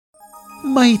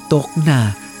May talk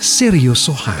na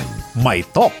seryosohan. May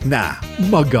talk na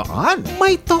magaan.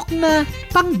 May talk na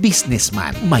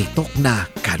pang-businessman. May talk na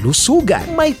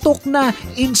kalusugan. May talk na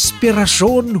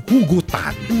inspirasyon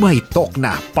hugutan. May talk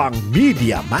na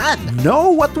pang-media man.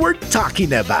 Know what we're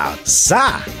talking about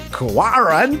sa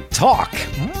Quarant Talk.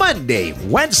 Monday,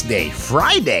 Wednesday,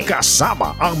 Friday.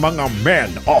 Kasama ang mga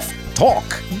men of talk.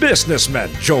 Businessman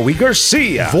Joey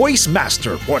Garcia, Voice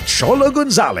Master Pocholo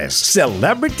Gonzalez,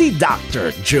 Celebrity Doctor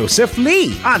Joseph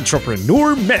Lee,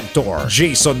 Entrepreneur Mentor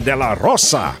Jason De La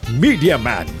Rosa, Media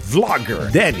Man, Vlogger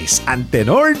Dennis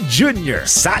Antenor Jr.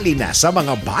 Sali na sa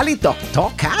mga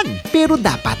balitok-tokan. Pero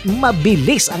dapat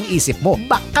mabilis ang isip mo.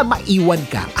 Baka maiwan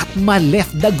ka at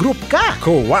ma-left the group ka.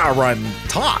 Quarant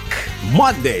Talk.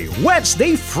 Monday,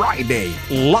 Wednesday, Friday.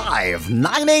 Live 9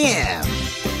 a.m.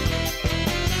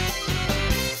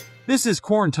 This is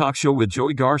Corn Talk Show with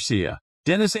Joey Garcia,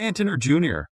 Dennis Antenor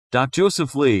Jr., Doc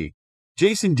Joseph Lee,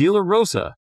 Jason De La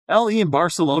Rosa, L.E. in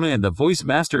Barcelona, and the voice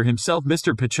master himself,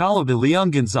 Mr. Pocholo de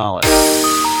Leon Gonzalez.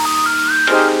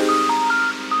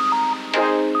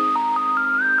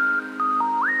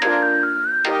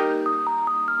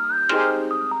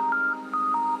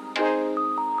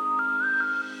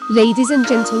 Ladies and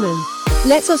gentlemen,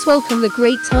 let us welcome the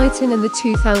great titan and the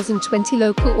 2020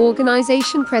 local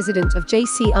organization president of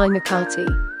JCI Makati,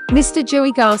 Mr.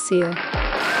 Joey Garcia.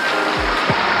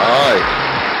 Hi.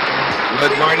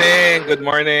 Good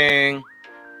morning.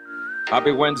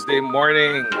 Happy Wednesday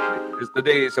morning.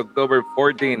 Today is October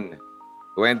 14,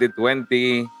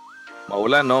 2020.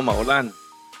 Maulan, no? Maulan.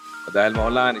 Dahil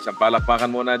maulan, isang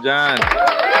palakpakan muna dyan.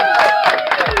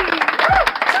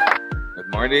 Good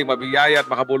morning, mabiyaya at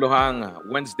makabuluhang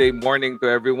Wednesday morning to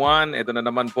everyone. Ito na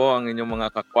naman po ang inyong mga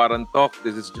Quarant Talk.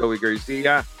 This is Joey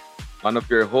Garcia, one of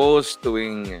your hosts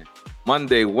tuwing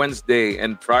Monday, Wednesday,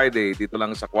 and Friday. Dito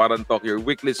lang sa Quarant Talk, your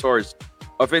weekly source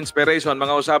of inspiration.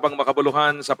 Mga usapang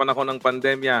makabuluhan sa panahon ng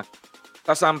pandemya.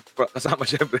 Kasama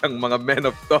syempre ang mga men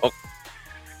of talk.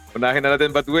 Unahin na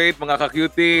natin, but wait, mga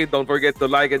ka-cutie, don't forget to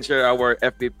like and share our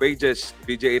FB pages,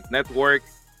 BJ8 Network,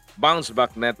 Bounce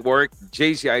Back Network,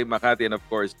 JCI Makati, and of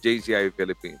course, JCI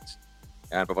Philippines.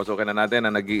 Yan, papasukin na natin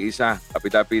ang nag-iisa,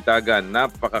 kapita-pitagan,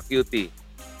 napaka-cutie.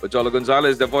 Pocholo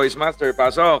Gonzalez, the voice master,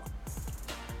 pasok!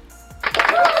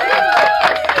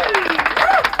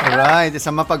 Alright,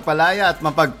 isang mapagpalaya at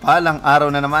mapagpalang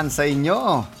araw na naman sa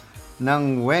inyo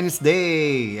ng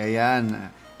Wednesday.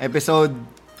 Ayan, episode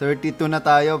 32 na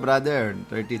tayo, brother.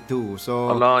 32.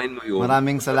 So, alain mo yun.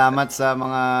 Maraming salamat sa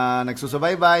mga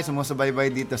nagsusubaybay,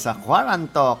 sumusubaybay dito sa Quarant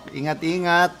Talk.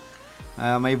 Ingat-ingat.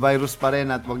 May virus pa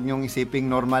rin at huwag niyong isiping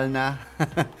normal na.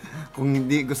 Kung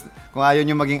ayaw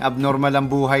niyo maging abnormal ang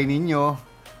buhay ninyo,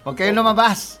 huwag kayong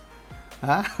lumabas.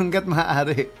 Ha? Hanggat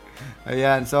maaari.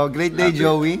 Ayan. So, great day,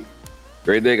 Joey.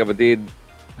 Great day, kapatid.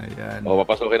 Ayan.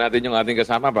 Papasukin natin yung ating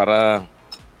kasama para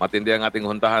matindi ang ating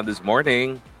huntahan this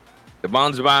morning. The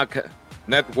Bounce Back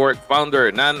Network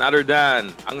founder, none other than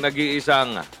ang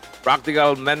nag-iisang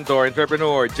practical mentor,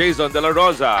 entrepreneur, Jason De La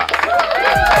Rosa.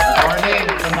 Good morning.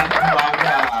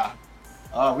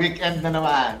 Weekend na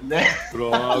naman.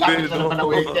 Grabe, no? Na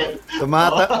weekend.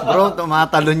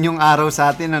 Tumatalon yung araw sa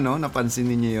atin, ano? Napansin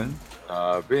niyo yun?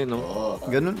 Grabe, no?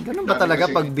 Ganun ba talaga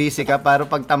pag busy ka, para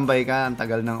pag tambay ka, ang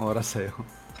tagal ng oras sa'yo?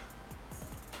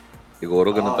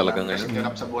 Siguro ganun talaga ngayon.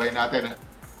 Ganap sa buhay natin.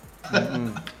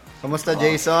 Kumusta,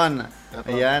 Jason?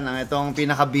 Ayan, ang itong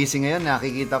pinaka-busy ngayon,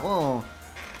 nakikita ko,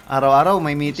 araw-araw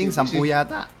may meeting, 10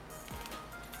 yata.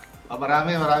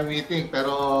 Marami meeting,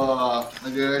 pero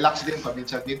nag-relax din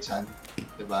paminsan-minsan,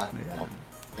 di ba?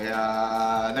 Kaya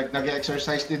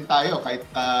nag-exercise din tayo kahit...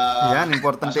 Yan,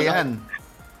 importante yan.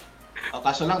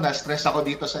 Kaso lang, na-stress ako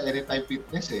dito sa Anytime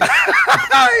Fitness eh.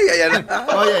 Ay, ayan na.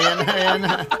 Ayan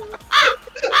na.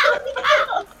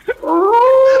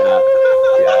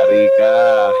 Yari ka.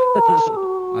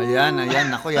 Ayan.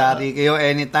 Ako, yari kayo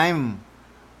anytime.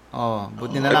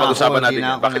 Buti na lang ako. Pag-usapan natin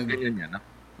yan. Bakit ganyan yan?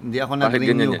 Hindi ako Bakit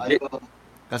ganyan nag-renew.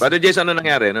 yan? Brother Jason, ano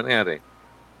nangyari?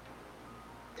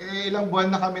 Ilang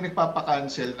buwan na kami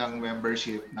nagpapa-cancel ng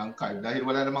membership ng card dahil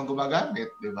wala namang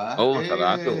gumagamit, di ba?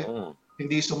 Sarado.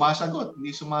 Hindi sumasagot.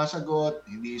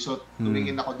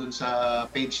 Tumingin ako dun sa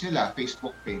page nila,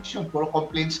 Facebook page. Yung puro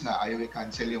complaints nga, ayaw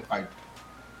i-cancel yung card.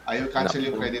 Ayaw i-cancel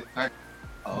yung credit card.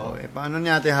 Paano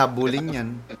natin habulin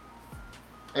yan?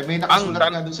 May nakasulat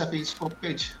nga dun sa Facebook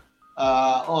page.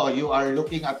 You are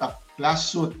looking at a class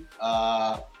suit.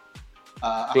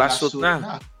 Class suit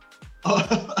na.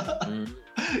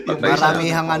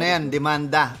 Maramihang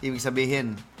demanda, ibig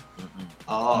sabihin.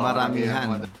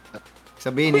 Maramihan.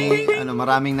 Sabihin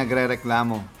maraming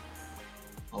nagrereklamo.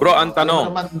 Bro, ang tanong.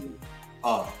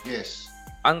 Yes.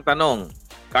 ang tanong,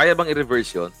 kaya bang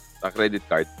i-reverse yun sa credit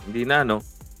card? Hindi na, no?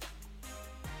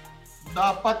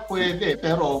 Dapat pwede,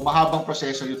 pero mahabang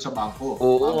proseso yun sa bangko.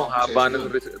 Oo, Mahabang haba proseso ng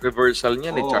yun. reversal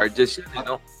niyan, Oo. charges yan,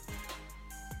 no?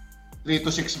 3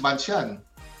 to 6 months yan.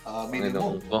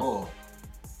 Minimum. Ano, Oo.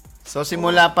 So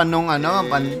simula pa nung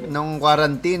nung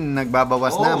quarantine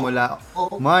nagbabawas na Oo. mula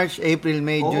Oo. March, April,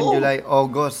 May, June, Oo. July,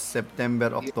 August,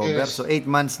 September, October. Yes. So 8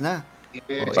 months na.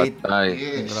 Yes. Oh, 8. Patay.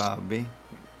 Yes. Grabe.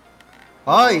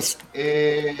 Hoy,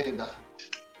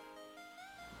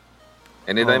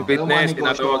 Anytime Oh. Fitness, mga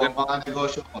tinatawagan.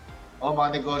 mga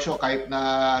negosyo, kahit na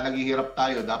naghihirap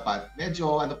tayo, dapat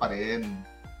medyo pa rin,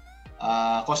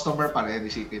 customer pa rin,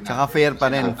 isipin natin. tsaka fair pa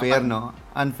rin, Kasi fair naman-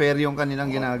 no. Unfair yung kanilang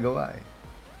ginagawa eh.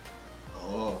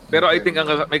 Oo. Pero I think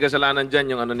may kasalanan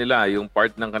dyan yung nila, yung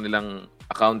part ng kanilang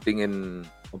accounting and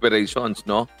operations,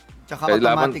 no? Tsaka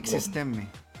Kailangan- automatic system eh.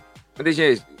 Hindi siya,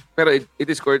 pero it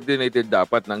is coordinated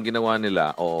dapat ng ginawa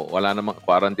nila. O wala namang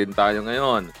quarantine tayo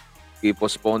ngayon.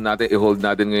 I-postpone natin, i-hold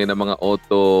natin ngayon ng mga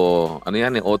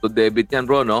auto debit yan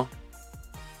bro, no?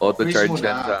 Auto Freeze charge muna.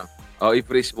 yan sa.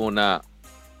 I-freeze muna.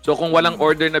 So kung walang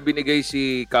order na binigay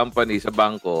si company sa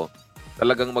bangko,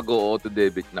 talagang mag-auto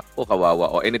debit. Naku,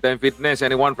 kawawa. O Anytime Fitness,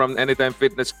 anyone from Anytime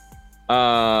Fitness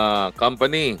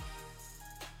company,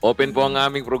 open po ang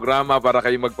aming programa para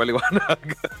kayo magpaliwanag.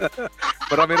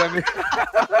 Marami-rami.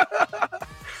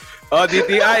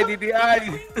 DTI.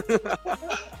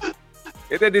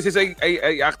 This is a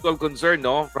actual concern,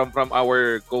 no? From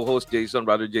our co-host Jason,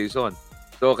 brother Jason.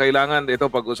 So kailangan ito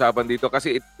pag-usapan dito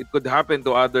kasi it could happen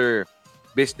to other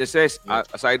businesses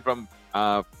aside from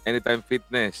Anytime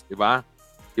Fitness, di ba?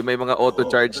 Yung may mga auto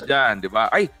charge diyan, di ba?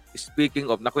 Ay,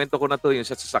 speaking of, nakwento ko na to yung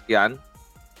sa sasakyan,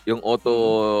 yung auto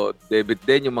debit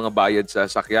din, yung mga bayad sa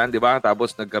sasakyan, di ba?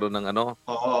 Tapos nagkaroon ng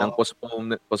Oo. ng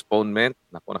postponement.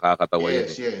 Naku, nakakatawa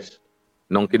yun. Yes.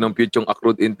 Nung kinompute yung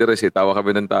accrued interest, tawa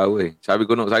kami ng tao eh. Sabi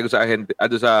ko sa ahente,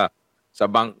 sa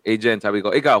bank agent, sabi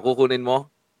ko, ikaw, kukunin mo?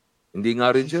 Hindi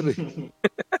nga rin sir eh.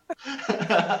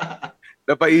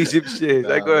 Napaisip siya eh.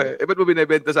 Sabi ko, ba't mo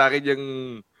binibenta sa akin yung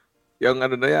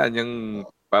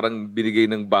parang binigay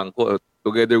ng bangko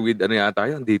together with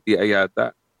yung DTI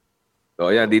yata. So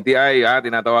ayan, DTI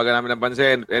tinatawagan namin ng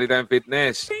pansin. Anytime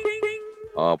Fitness.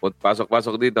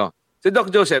 Pasok dito. Si Doc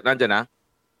Joseph, nandyan na?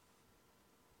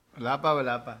 Wala pa.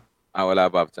 Wala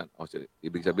pa.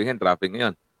 Ibig sabihin, traffic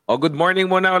ngayon. Good morning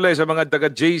muna ulit sa mga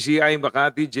taga JCI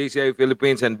Makati, JCI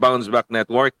Philippines, and Bounce Back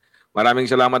Network. Maraming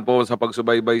salamat po sa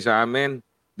pagsubaybay sa amin.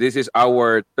 This is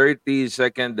our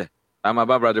 32nd. Tama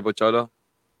ba, Brother Pocholo?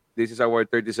 This is our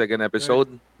 32nd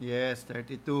episode. Yes,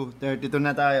 32. 32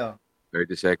 na tayo.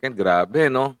 32nd,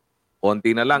 grabe, no?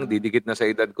 Konti na lang, didikit na sa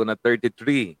edad ko na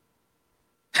 33.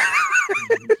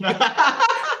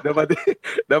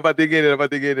 Dapat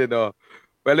tingin, no?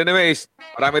 Well, anyways,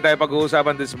 marami tayong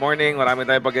pag-uusapan this morning. Marami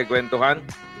tayong pagkikwentuhan.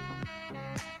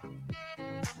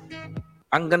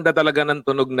 Ang ganda talaga ng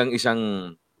tunog ng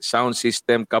isang sound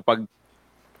system kapag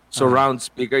surround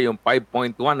speaker, yung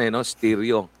 5.1, no?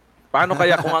 Stereo. Paano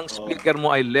kaya kung ang speaker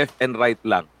mo ay left and right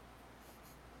lang?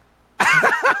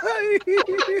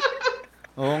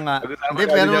 Oo nga. Pag-usapan Hindi,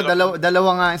 natin pero yan. dalawa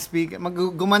nga ang speaker.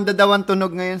 Gumanda daw ang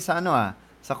tunog ngayon sa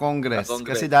sa Congress. Sa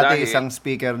Congress. Kasi dati Dahil- isang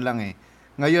speaker lang eh.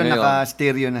 Ngayon, Ngayon,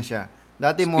 naka-stereo na siya.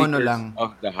 Dati mono Speakers lang.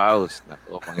 of the House.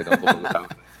 Naku, Panginoon ko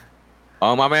pag-usapan.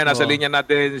 Mamaya nasa linya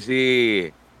natin si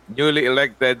newly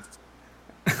elected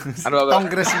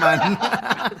Congressman.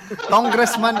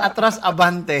 Congressman Atras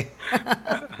Abante.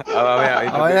 mamaya,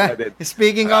 Oh, yeah. natin.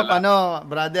 Speaking of,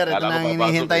 brother, ito Akala na ang ko papasok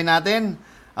hinihintay natin.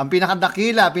 Ang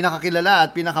pinakadakila, pinakakilala,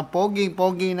 at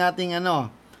pinakapoging-poging nating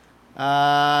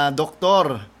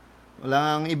doktor.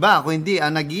 Walang iba, kung hindi,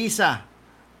 ang nag-iisa.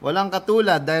 Walang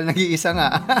katulad dahil nag-iisa nga.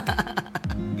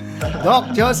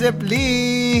 Doc Joseph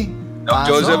Lee! Doc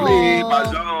Joseph Lee,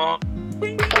 pasok.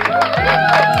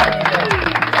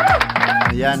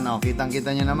 Ayan, kitang-kita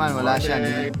nyo naman, wala siya.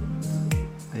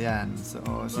 Ayan, so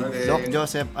si Doc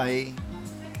Joseph ay,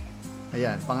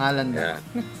 ayan, pangalan na.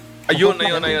 Ayun.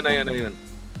 Ayun.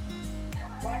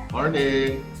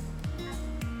 Morning.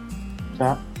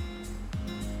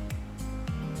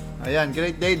 Ayan,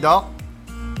 great day, Doc.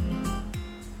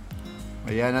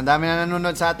 Ayan, ang dami na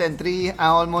nanonood sa atin.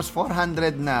 Almost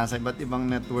 400 na sa iba't ibang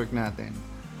network natin.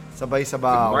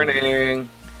 Sabay-sabaw. Good morning.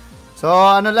 So,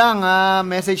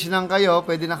 message lang kayo.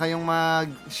 Pwede na kayong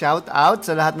mag-shout out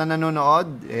sa lahat na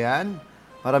nanonood. Ayan.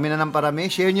 Parami na ng parami.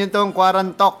 Share nyo itong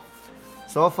Quarantok.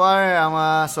 So far,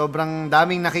 sobrang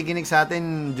daming nakikinig sa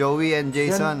atin, Joey and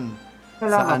Jason.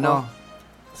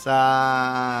 Sa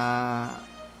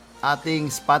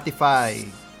ating Spotify.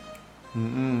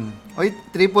 Oy,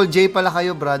 Triple J pala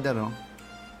kayo, brother, oh.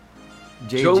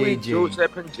 Joey, JJJ.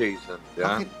 Joseph, and Jason. Yeah.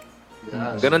 Bakit?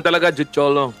 Yes. Ganun talaga,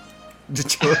 Jucholo.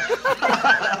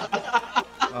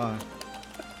 Oh.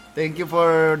 Thank you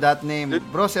for that name.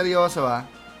 Bro, seryoso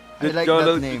I like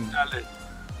Jucholo, that name. Junchales.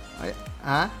 Ay,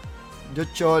 ha?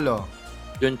 Jucholo.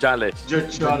 Junchales.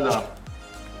 Cholo.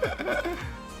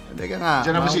 Teka nga.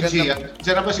 Diyan na ba si maganda- Gian?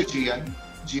 Diyan na ba si Gian?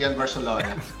 Gian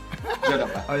Barcelona. Diyan na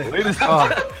ba? Oh,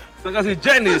 Saka si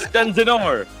Janice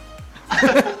Janzenor.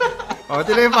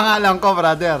 ito lang yung pangalan ko,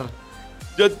 brother.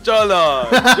 Jucholo.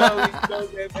 Joey,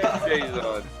 Joseph, and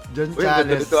Jason. John Uy, ang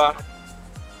ganda Chales. dito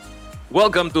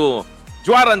Welcome to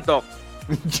Juaran Talk.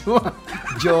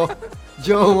 Joe.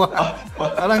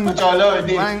 Parang, Cholo,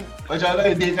 hindi. parang Cholo,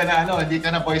 hindi ka na hindi ka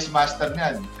na voice master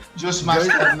niyan. Juice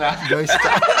master na. Joyce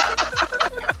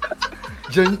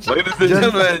John, Ladies and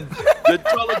gentlemen,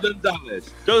 Jucholo Gonzalez.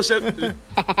 Joseph.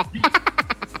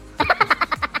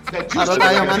 Parang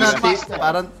tayong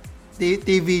parang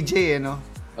TVJ no?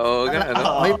 Oo,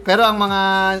 ano? Pero ang mga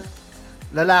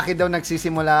lalaki daw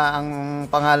nagsisimula ang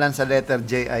pangalan sa letter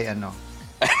J ay ano?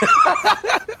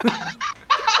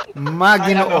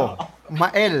 Maginoo.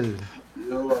 Mael.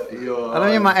 Alam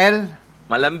niyo Mael?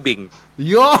 Malambing.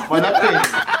 Yo! Malapit.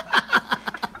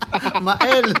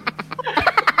 Mael.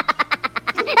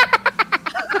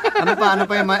 Ano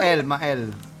pa yung Mael? Mael.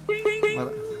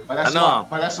 Palaswa.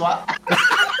 Palaswa.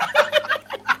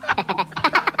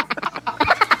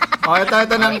 Oh,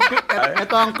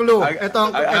 ito ang clue. Ito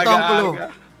ang clue.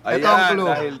 Ito ang clue.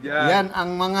 dahil dyan. Yan ang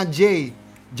mga J.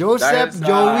 Joseph, Dahil sa-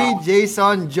 Joey,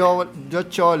 Jason,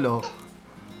 Jocholo.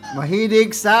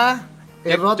 Mahilig sa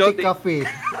erotic Exotic. cafe.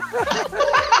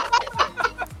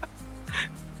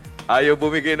 Ayaw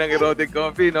bumigay ng erotic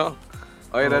coffee, no?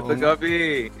 O, erotic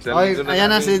coffee. Isang Oy, linggo na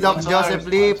ayan na namin. si Doc Sponsor, Joseph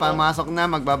Lee. sponsor. Pamasok na,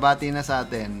 magbabati na sa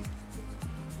atin.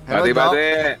 Hello, Doc. Bati-bati.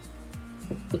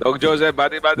 Doc Joseph,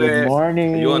 bati-bati. Good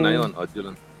morning. Ayun. O,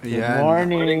 yun. Good Ayan.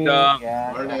 morning. Morning, Doc.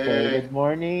 Yan. Morning. Okay, good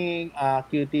morning.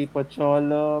 Cutie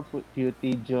Pocholo,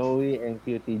 Cutie Joey, and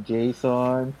Cutie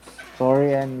Jason.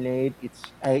 Sorry I'm late. It's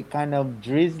kind of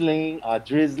drizzling.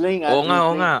 Drizzling. Oo nga,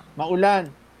 oo drizzling. nga. Maulan.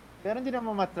 Pero hindi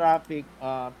naman ma-traffic.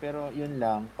 Pero yun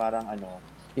lang, parang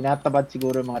tinatabad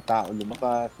siguro yung mga tao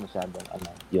lumabas masyadong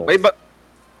yun. May,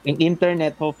 Yung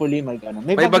internet, hopefully, may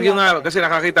bagyo nga. Kasi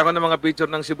nakakita ko ng mga picture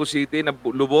ng Cebu City na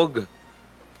lubog.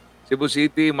 Cebu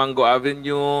City, Mango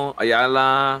Avenue,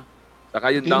 Ayala, saka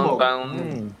yung Timog. downtown.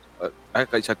 Ay,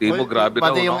 kay sa Timog, Oy, grabe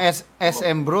daw, pati yung no?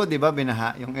 SM bro, di ba,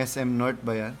 binaha? Yung SM North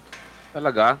ba yan?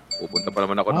 Talaga? Pupunta pa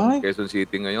naman ako ng Ay. Quezon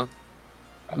City ngayon.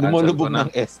 Lumulubog Cancel ko na.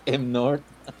 ng SM North.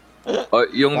 O,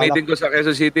 yung Kala- meeting ko sa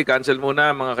Quezon City, cancel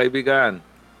muna, mga kaibigan.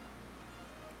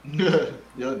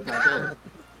 Yun, cancel.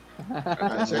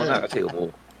 Cancel muna kasi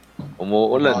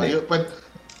umuulan eh.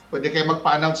 Pwede kayo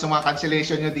magpa-announce sa mga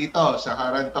cancellation nyo dito sa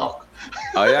Current Talk.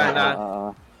 O yan ha. Ah,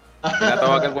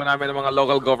 Tinatawagan po namin ng mga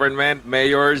local government,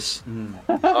 mayors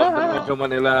of the Metro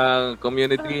Manila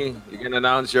community. You can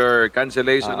announce your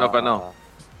cancellation of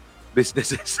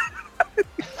businesses.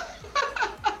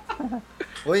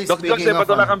 Uy, Doc speaking Joseph, of...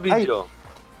 patula kang video.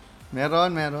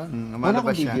 Meron. wala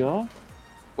Lumalabas kang siya. video?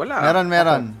 Wala.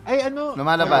 Meron. Ay,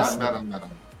 Lumalabas.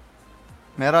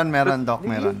 Meron, Doc,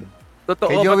 meron. Totoo.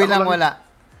 Kay Joey ba't lang ako wala.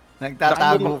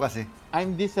 Nagtatago kasi.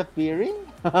 I'm disappearing?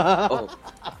 Oh.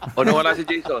 O nawala si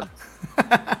Jason.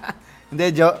 Hindi,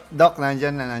 Doc,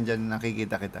 nandyan,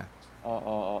 nakikita kita.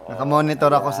 Oo. Nakamonitor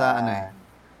ako sa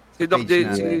Si Doc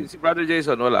Page si Brother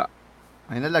Jason, wala.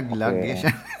 Ay, nalaglag Okay.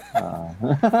 siya. Ah.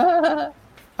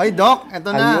 Ay, Doc, eto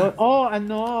na. Ayun.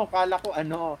 Kala ko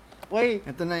Wait,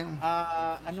 Ito na yung...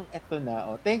 anong eto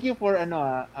na? Thank you for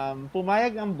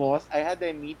pumayag ang boss. I had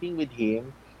a meeting with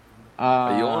him.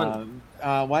 Ayun.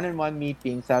 One-on-one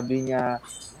meeting. Sabi niya,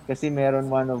 kasi meron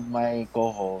one of my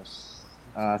co-hosts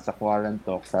sa Quarant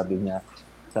Talk. Sabi niya,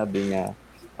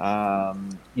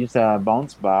 yung sa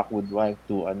Bounce Back would like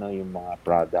to yung mga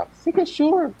products. Sige,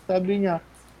 sure. Sabi niya,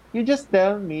 you just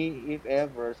tell me if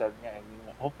ever. Sabi niya, I mean,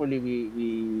 hopefully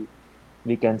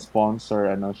we can sponsor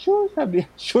sure, sabi,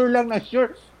 sure lang na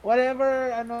sure.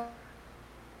 Whatever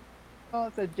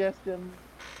suggestion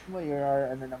mo, you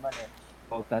are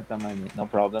consultant naman. No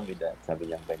problem with that.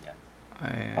 Sabi niya ganyan.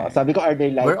 Ay, Sabi ko, are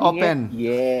they liking We're open. it?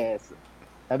 Yes.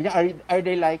 Sabi niya, are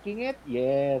they liking it?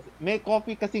 Yes. May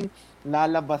coffee kasing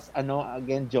lalabas,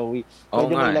 again, Joey. Oo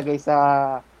Pwede mo nga eh. ilagay sa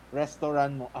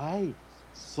restaurant mo. Ay,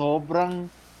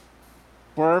 sobrang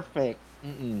perfect.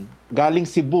 Galing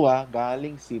Cebu,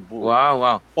 Galing Cebu.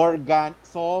 Wow.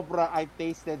 Sobra. I've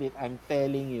tasted it. I'm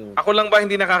telling you. Ako lang ba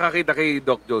hindi nakakakita kay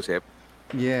Doc Joseph?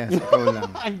 yes, ikaw lang.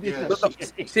 I'm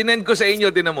Sinend ko sa inyo,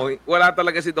 din mo. Wala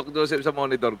talaga si Doc Joseph sa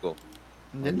monitor ko.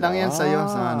 Yan lang yan sa'yo.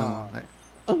 Sa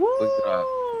Uy, grabe.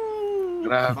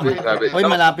 Grabe. Hoy,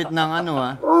 malapit ng ano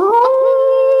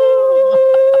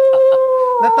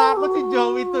Natakot si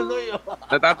Joey tuloy.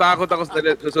 Natatakot ako sa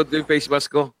susod ko yung face mask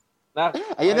ko.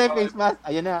 Ayun na yung face mask.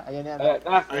 Ayun na.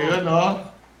 Ayun, oh.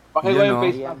 Pakiwa yung Yun,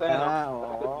 face Ayan mask. Ayan, na, oh.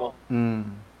 oo.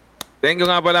 Thank you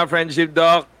nga pala, Friendship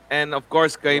Doc. And of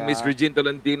course, kay Yeah. Miss Regine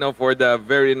Tolentino for the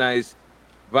very nice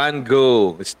Van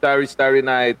Gogh Starry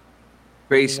Night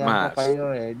face Tingnan mask. ko kayo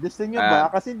eh. Gusto niyo ba?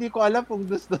 Kasi hindi ko alam kung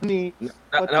gusto ni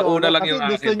Nauna lang kasi yung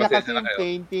gusto akin. niya kasi Pasensya na yung kayo.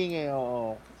 painting eh.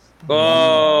 Oo.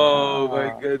 Oh, my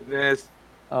goodness.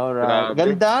 Alright. Grabe.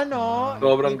 Ganda, no?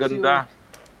 Sobrang Makes you- ganda.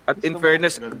 At in Gusto mo-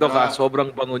 fairness, Doc, sobrang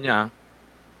bango niya.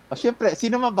 Oh, syempre,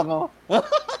 sino mabango?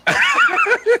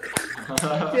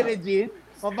 Si Regine?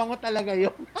 Mabango talaga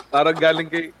yun.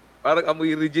 Parang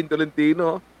amoy Regine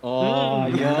Tolentino. Oh,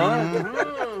 yun.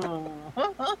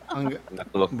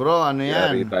 Bro, ano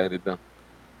Yari yan? tayo dito.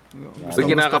 Gusto ko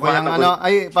kinakabahan yung ako. ano,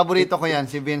 ay, paborito ko yan,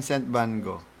 si Vincent Van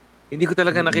Gogh. Hindi ko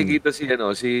talaga nakikita si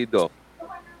Doc.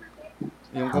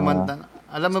 Yung kumanta.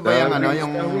 Alam mo ba yung ano,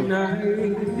 yung...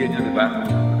 Ganyan, di ba?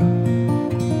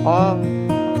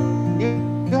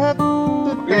 You have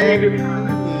to tell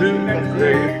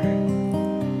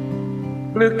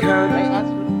Look how... I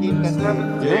asked Regine kasi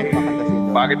makanta siya.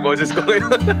 Bakit boses ko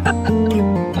ngayon?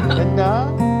 Ganda.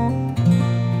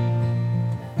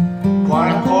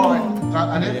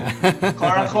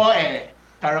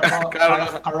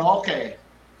 Karaoke.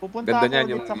 Pupunta Ganda ako niyan,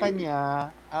 ulit yung- sa kanya.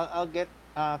 I'll get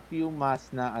a few masks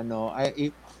na ano.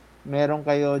 If meron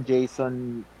kayo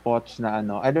Jason Poch na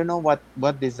ano. I don't know what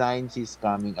design she's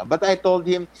coming up. But I told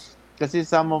him, kasi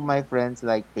some of my friends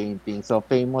like painting. So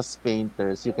famous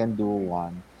painters, you can do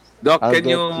one. Doc, I'll can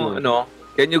get you, you.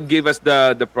 can you give us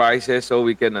the prices so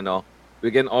we can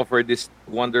offer this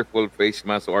wonderful face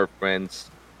mask to our friends?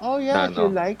 Oh yeah, Na, she'll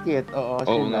no? like it. Oo, Oo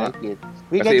she'll nga. like it.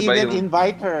 We Kasi can iba even yung-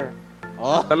 invite her.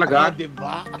 Oh, Talaga?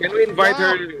 diba? Can we invite Yeah.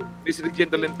 her, Miss Regine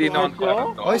Tolentino? on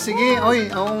Sure. Oy, sige,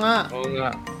 oo nga. Oo nga.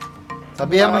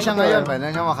 Sabihan mo siya ngayon, pwede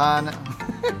siya makana.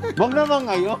 Wag naman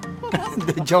ngayon.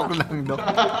 Hindi, joke lang, Dok.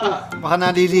 Baka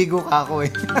naliligo ka ako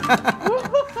eh.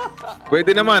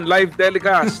 Pwede naman, live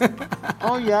telecast.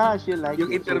 Oh yeah, she'll like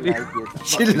Yung it. interview.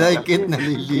 She'll like it,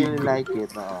 naliligo. She'll like it,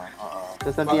 oo.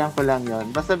 Sasabihan ko lang yon.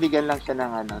 Basta bigyan lang siya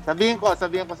ng ano. Sabihin ko sa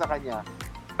kanya.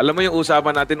 Alam mo yung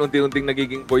usapan natin unti-unting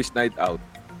nagiging boys night out.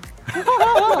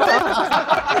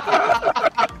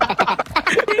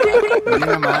 Hindi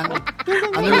naman.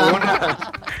 Ano lang,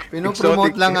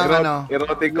 pinopromote lang ang ano.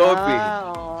 Erotic coffee.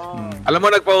 Yeah, oo. Alam mo,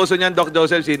 nagpauso niyan, Doc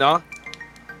Joseph, sino?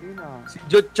 Sino? Si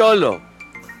Jucholo.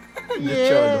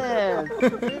 Yes!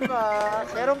 Diba?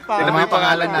 Meron pa. Ano yung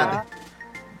pangalan Wala. natin?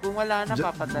 Kung wala na,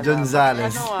 papadala.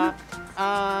 Gonzales.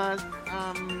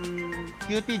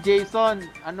 Cutie Jason,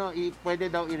 pwede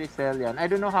daw i-resell yan. I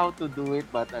don't know how to do it,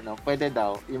 but pwede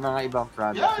daw. Yung mga ibang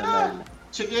products na meron.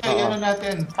 Sige, Oo. ano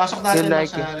natin. Pasok natin Feel lang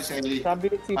like sa Reseli. Sabi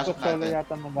si Pasok Pocholo natin.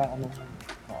 yata mag-ano.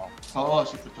 Oo,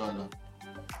 si Pucholo.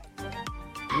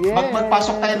 Yes!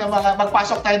 Magpasok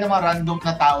tayo ng mga random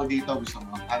na tao dito. Gusto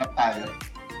mo? Hanap tayo.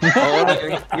 Oo,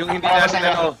 yung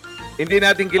hindi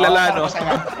natin kilala, no?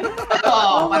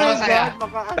 Oo, para masaya.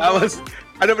 Tapos,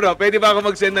 bro, pwede ba ako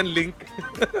mag-send ng link?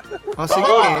 O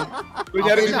sige.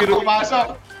 Kunyari, Okay lang. bibiro. Pumasok.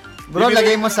 Bro,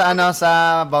 lagay mo sa sa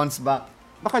bounce back.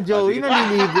 Baka Joey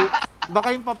naliligo.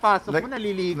 Baka yung papasok mo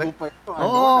naliligo pa ito.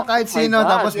 Oo, kahit Oh my sino. God.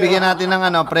 Tapos bigyan natin ng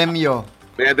premyo.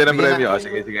 Bigyan natin ng Bigyan premyo. na-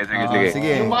 Sige.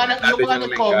 Sige. Yung mga Natin yung link,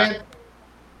 nag-comment.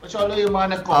 Pucholo, yung mga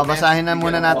nag-comment. Basahin na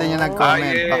muna natin yung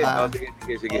nag-comment. Yes. Baka,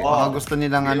 Sige. baka gusto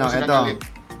nilang Hindi mo sila ito. galit.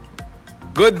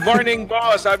 Good morning,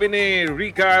 boss. Sabi ni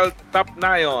Rical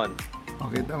Tapnayon.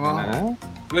 Okay, tama.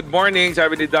 Good morning,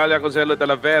 sabi ni Dalia Consuelo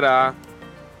Talavera.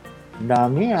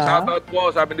 Dami Shoutout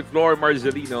po, sabi ni Flor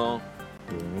Marcelino.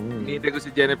 Hinihintay ko si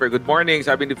Jennifer. Good morning,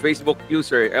 sabi ni Facebook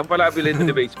user. Ayun pala, bilhin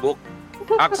ni Facebook.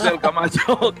 Axel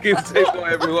Camacho, keep safe po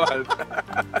everyone.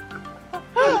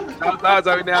 Shoutout,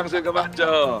 sabi ni Axel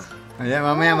Camacho. Ayan,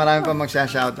 mamaya marami pa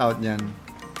magsha-shoutout niyan.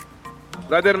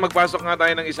 Brother, magpasok nga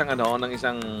tayo ng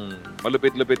isang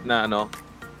malupit-lupit na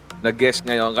na guest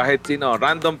ngayon. Kahit sino,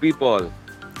 random people.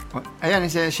 Ayan,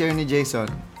 share ni Jason.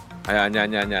 Ayan,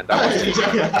 yan. Tapos,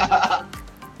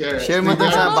 Share mo dun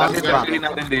sa bounce back. share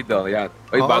natin dito. Yan.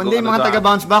 Oo, hindi, mga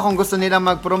taga-bounce back, kung gusto nila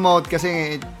mag-promote,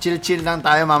 kasi chill-chill lang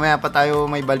tayo, mamaya pa tayo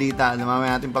may balita,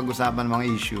 mamaya natin pag-usapan mga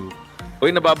issue. Uy,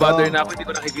 nababother na ako. Hindi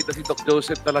ko nakikita si Doc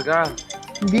Joseph talaga.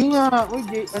 Hindi nga. Uy,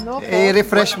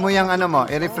 I-refresh mo yung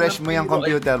i-refresh mo yung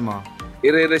computer mo.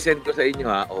 I-re-resend ko sa inyo,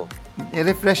 ha? Oh.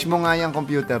 I-refresh mo nga yung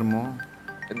computer mo.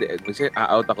 Hindi,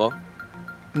 out ako.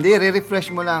 Hindi,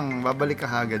 i-refresh mo lang, babalik ka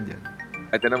agad yan.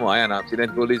 Ay, tinan mo, ayan,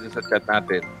 sinend ko ulit sa chat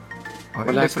natin. O,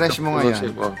 Wala i-refresh si mo Doc nga yan.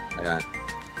 Joseph, oh. Ayan.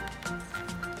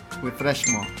 refresh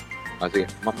mo. Sige.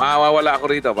 Mawawala ako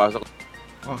rito. Pasok.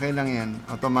 Okay lang yan.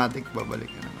 Automatic, babalik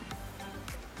ka naman.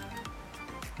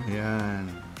 Ayan.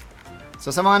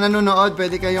 So sa mga nanonood,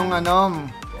 pwede kayong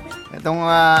itong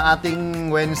ating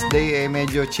Wednesday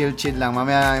medyo chill-chill lang.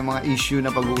 Mamaya yung mga issue na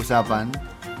pag-uusapan.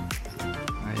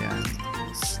 Ayan.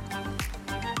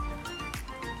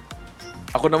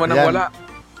 Ako naman ang Ayan. wala.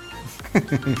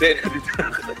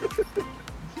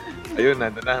 Ayun,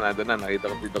 nandun na. Nakita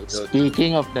ko si Doc Joe.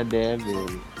 Speaking of the devil.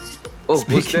 Oh,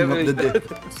 Speaking of the dead.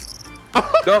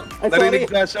 Doc, narinig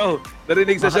sa show.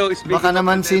 Speaking Baka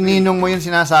naman of the si devil. Ninong mo yung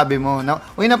sinasabi mo.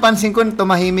 Uy, napansin ko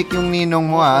tumahimik yung Ninong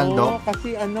mo, Oo, Dok.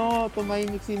 kasi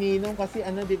tumahimik si Ninong kasi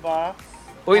di ba?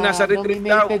 Uy, nasa retreat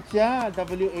daw. Nominated siya,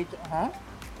 WHO, ha?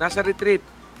 Nasa retreat.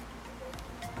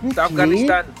 Sa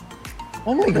Afghanistan.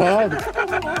 Oh my God!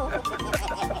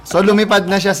 So lumipad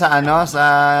na siya sa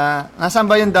nasaan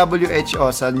ba yung WHO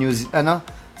sa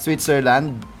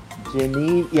Switzerland?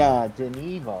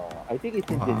 Geneva. I think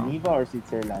it's in Wow. Geneva or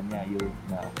Switzerland. Yeah, yun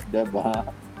na. Diba?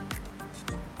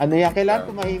 Kailangan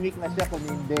tumahimik na siya kung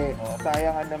hindi.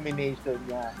 Sayang ang nomination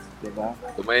niya. Diba?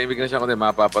 Tumahimik na siya kundi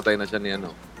mapapatay na siya ni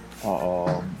Oo.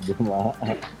 Diba?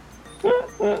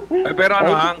 Ay, pero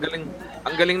ang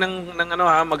galing ng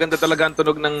maganda talaga ang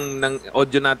tunog ng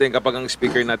audio natin kapag ang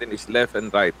speaker natin is left and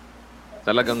right.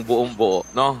 Talagang buong-buo,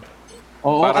 no?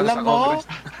 Oo, Parang alam sa mo, Congress.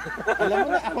 alam mo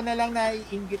na, ako na lang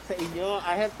naiinggit sa inyo.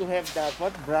 I have to have that.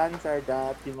 What brands are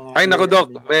that? Yung mga Ay, naku,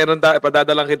 Doc.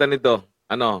 Padadalang kita nito.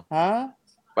 Ha?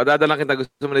 Padadalang kita.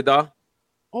 Gusto mo nito?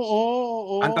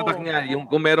 Oo. Ang tatak niya,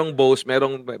 kung merong Bose,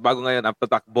 bago ngayon, ang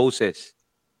tatak Boses.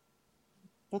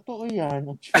 Totoo yan.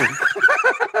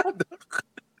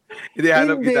 Hindi,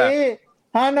 hanap kita.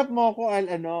 Hanap mo ako,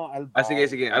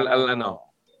 Sige.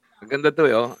 Ang ganda to,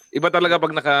 Iba talaga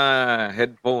pag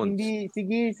naka-headphones. Hindi,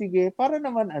 sige. Para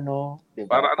naman, diba?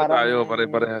 Para tayo,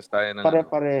 pare-parehas tayo.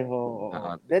 Pare-pareho.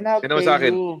 Oo. Then I'll Sino mo pay sa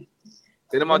akin? you.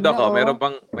 Sino mo, Doc, meron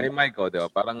pang, may mic, di ba?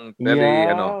 Parang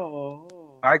very, Oo.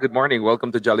 Hi, good morning.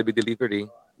 Welcome to Jollibee Delivery.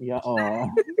 Yeah,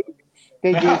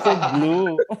 Kay Jason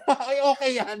Blue. Ay,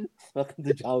 okay yan. Welcome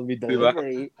to Jollibee Diba?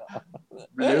 Delivery.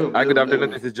 Hi, good afternoon.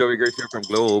 This is Joey Garcia from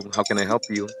Globe. How can I help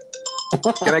you?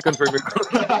 Can I confirm your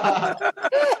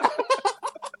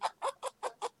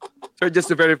Sir, just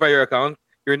to verify your account,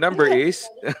 your number is...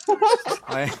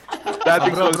 Ay,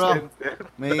 Dating bro. call center.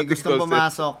 may Dating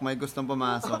gustong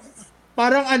pumasok.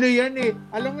 Parang yan eh.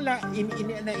 Alam mo lang,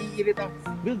 naiirita.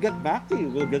 We'll get back to you.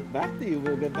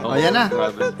 Oh, yan na.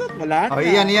 Wala na. Oh,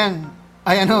 yan.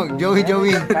 Ay,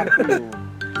 Joey. Back to you.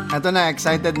 Ito na,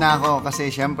 excited na ako kasi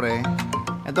syempre,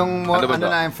 itong Ano ba to?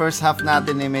 yung first half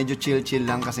natin medyo chill-chill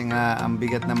lang kasi nga ang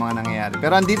bigat ng mga nangyayari.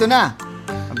 Pero andito na,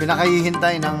 ang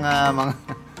pinakahihintay ng mga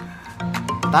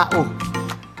tao.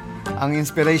 Ang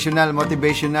inspirational,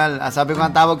 motivational. Sabi ko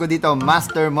ang tawag ko dito,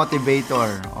 Master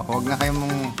Motivator. Huwag na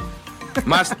kayong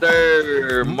Master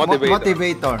Motivator.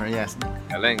 Motivator, yes.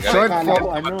 Galing. Short Kala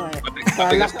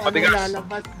ko Matigas.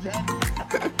 lalabas dyan.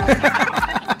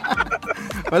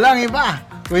 Walang iba.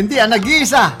 Kundi ang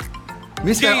nag-iisa.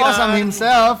 Mr. Gian. Awesome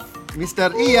himself,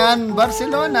 Mr. Ian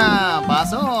Barcelona.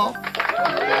 Pasok.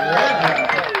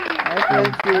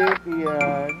 Thank you,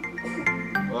 Ian.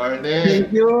 Morning. Thank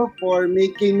you for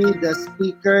making me the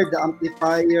speaker, the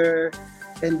amplifier,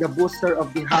 and the booster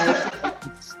of the House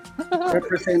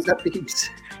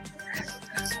representatives.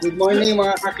 Good morning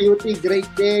mga ka-cutie. Great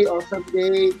day, awesome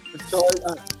day.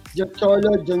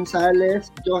 Cholo Gonzales,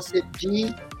 Joseph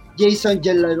G, Jason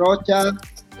De La Rocha,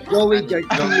 Joey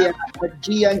Garcia, at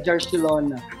Gian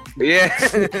Barcelona. Yeah.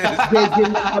 Jeje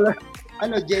mo pala.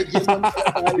 Jeje mo.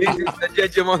 This is the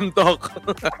Jeje Montok.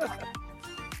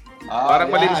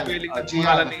 Parang mali yung spelling ng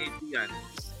pangalan ni Ian.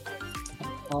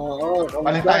 Oo.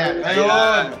 Palitayan.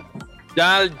 Ayun.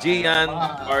 Jal Gian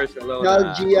Barcelona. Jal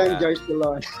Gian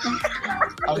Barcelona.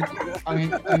 ang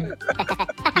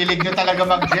hilig nyo talaga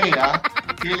mag-J, ha?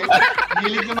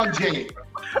 Hilig nyo mag-J.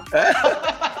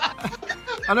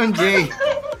 Anong J?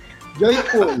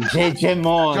 Joyful.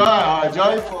 Jejemon.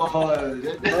 Joyful.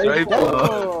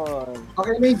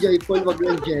 Okay na yung joyful, wag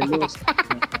lang jealous.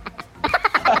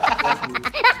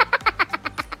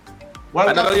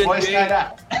 Welcome Ano to yun, Voice Jay?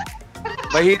 Nada.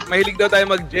 Mahilig daw tayo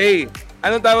mag-J.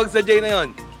 Anong tawag sa J na yun?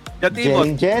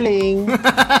 Jatimot. Jelling.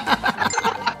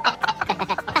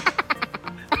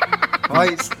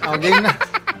 Hoy, game na.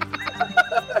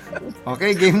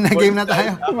 Okay, game na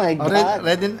tayo. Oh my God.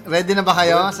 Ready na ba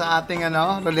kayo sa ating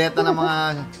ruleta ng mga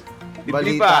Hindi pa.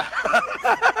 balita?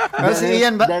 Pero si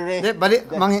Ian,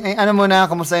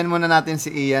 kumustahin muna natin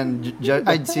si Ian,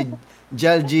 si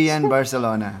Jal Gian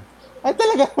Barcelona. Ay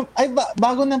talaga.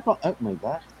 Bago na po. Oh my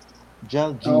gosh.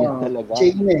 Jelgian talaga. J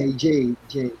na eh. J.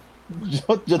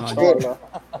 Cholo.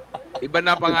 Iba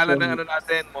na pangalan ng ano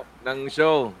natin, ng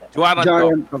show. Juaran to.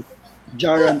 Jarantok.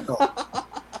 Jarantok.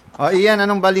 Ian,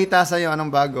 anong balita sa'yo? Anong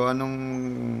bago? Anong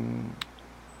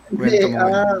kwento Hindi,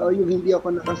 mo? yung hindi ako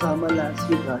nakasama last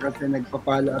week kasi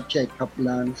nagpa-follow up, check-up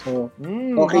lang. So,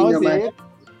 okay how's naman. it?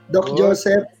 Doc Good.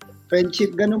 Joseph,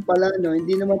 friendship, ganun pala, no?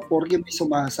 Hindi naman porke may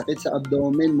sumasakit sa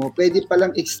abdomen mo. Pwede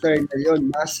palang external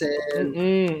yon, muscle.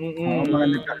 Mga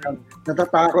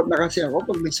natatakot na kasi ako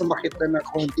pag may sumakit na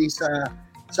konti sa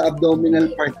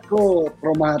abdominal part ko,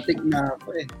 traumatic na ako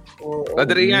eh.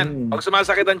 Brother Ian, pag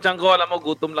sumasakit ang tiyan ko, alam mo,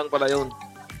 gutom lang pala yun.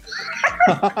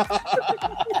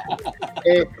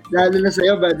 Lalo na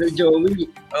sa'yo, Brother Joey.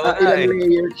 Ilang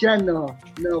layers yan, no?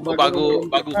 Bago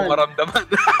ko maramdaman.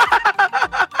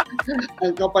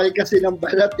 Ang kapal kasi ng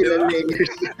balat, ilang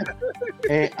layers.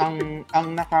 ang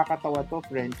nakakatawa to,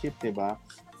 friendship, diba?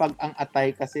 Pag ang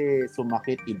atay kasi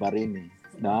sumakit, iba rin,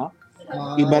 no?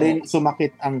 Iba rin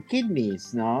sumakit ang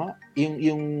kidneys, no?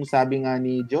 Yung sabi nga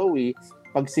ni Joey,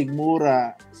 pag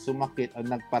sigmura sumakit o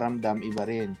nagparamdam, iba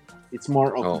rin. It's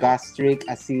more of gastric,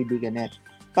 acidic, ganit.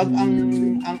 Pag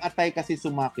ang atay kasi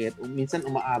sumakit, minsan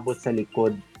umaabot sa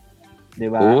likod, 'di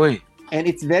ba? And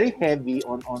it's very heavy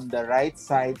on the right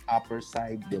side, upper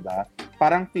side, 'di ba?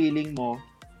 Parang feeling mo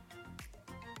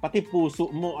pati puso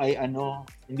mo ay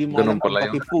hindi mo alam kung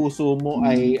pati puso mo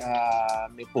ay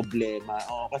may problema.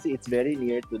 Kasi it's very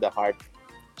near to the heart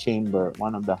chamber,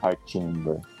 one of the heart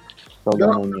chamber. So,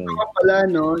 ganun yun. Pala,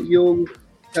 no, yung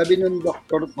sabi ng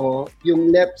doktor ko,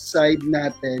 yung left side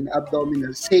natin,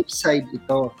 abdominal, safe side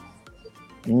ito.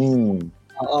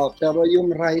 Pero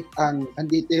yung right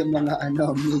andito yung mga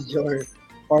major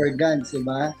organs,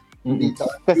 diba? Dito.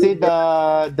 Kasi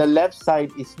the left side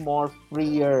is more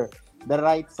freer. The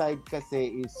right side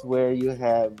kasi is where you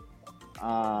have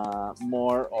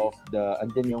more of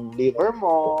andyan yung liver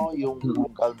mo, yung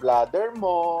gallbladder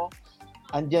mo,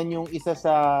 andyan yung isa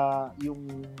sa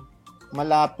yung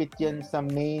malapit yan sa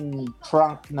main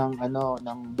trunk ng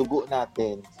dugo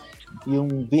natin.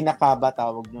 Yung vena cava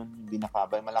tawag yun, vena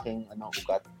cava, malaking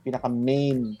ugat, pinaka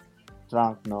main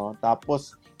trunk, no.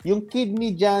 Tapos yung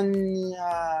kidney diyan,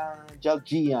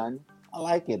 Jalgian, I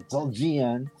like it,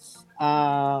 Jalgian.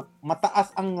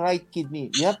 Mataas ang right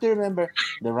kidney. You have to remember,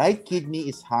 the right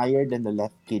kidney is higher than the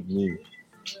left kidney.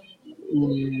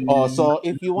 So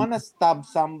if you wanna stab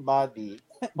somebody,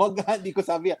 hindi ko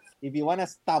sabi, if you wanna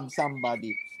stab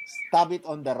somebody, stab it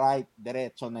on the right,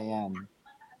 diretso na yan.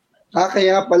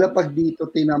 Kaya pala pag dito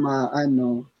tinamaan,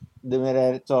 no?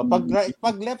 Diretso.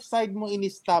 Pag left side mo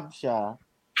ini-stab siya,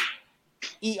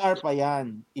 ER pa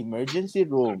yan, emergency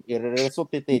room,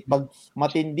 i-resuscitate. Pag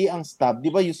matindi ang stab, di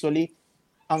ba usually,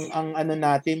 ang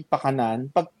natin,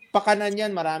 pakanan, pag pakanan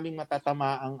yan, maraming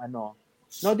matatama ang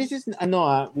No, this is,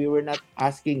 we were not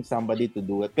asking somebody to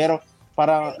do it, pero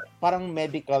parang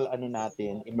medical,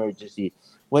 natin, emergency.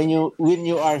 When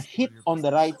you are hit on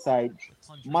the right side,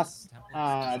 mas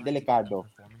delikado.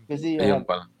 Kasi you have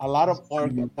a lot of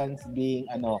organs being,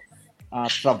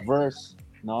 traversed,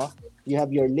 no? You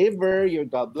have your liver, your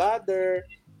gallbladder,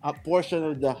 a portion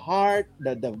of the heart,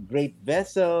 the great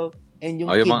vessel, and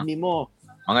yung kidney mo.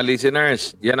 Mga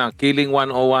listeners, yan ang Killing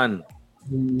 101.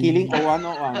 Killing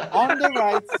 101. On the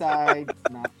right side,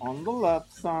 not on the left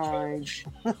side.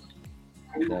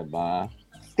 Diba?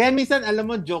 Kaya minsan, alam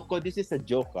mo, joke ko, this is a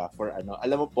joke for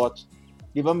alam mo, Poch,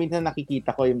 di ba minsan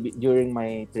nakikita ko yung, during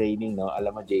my training, no?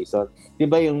 Alam mo, Jason, di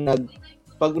ba yung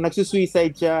pag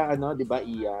nagsusuicide siya, di ba,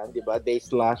 Ian? Di ba, they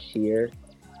slash here.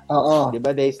 Oo. Di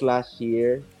ba, they slash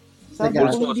here? Sabi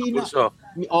ko, hindi na.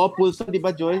 Pulso, di ba,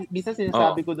 Joy? Minsan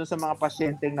sinasabi ko dun sa mga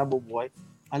pasyenteng nabubuhay,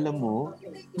 alam mo,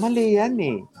 mali yan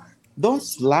eh. Don't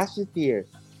slash it here.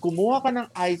 Kumuha ka ng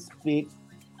ice pick,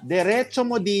 diretso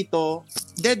mo dito,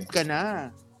 dead ka na.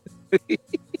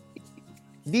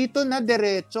 Dito na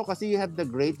diretso kasi you have the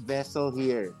great vessel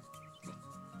here.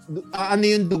 Ano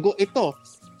yung dugo? Ito.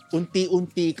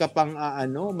 Unti-unti ka pang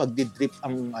magdi-drip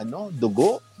ang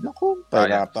dugo. Naku,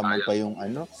 pahirapan mo pa yung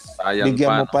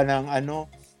bigyan mo pa ng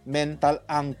mental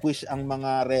anguish ang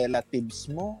mga relatives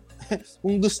mo.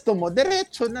 Kung gusto mo,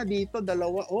 diretso na dito,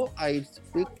 dalawa, ice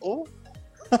pick,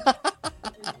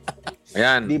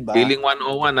 Ayan, diba? Killing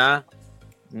 101 ha.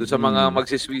 Doon sa mga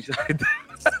magsisuicide.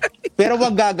 Pero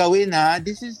wag gagawin ha.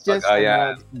 This is just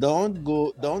don't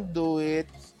do it.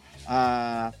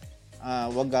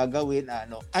 Wag gagawin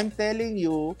I'm telling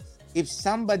you, if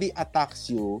somebody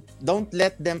attacks you, don't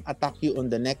let them attack you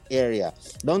on the neck area.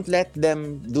 Don't let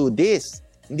them do this.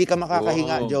 Hindi ka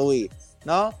makakahinga, Joey.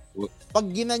 No? Pag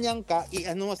ginanyang ka,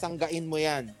 sanggain mo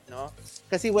yan, no?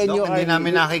 Kasi when you hindi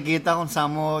namin nakikita kung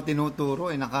saan mo tinuturo,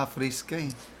 naka-freeze ka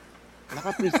eh.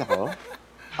 Naka-freeze ako?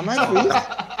 Am I free?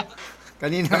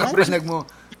 Kanina ka pinag mo.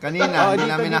 Kanina, hindi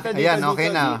namin na... Ayan, okay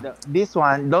na. This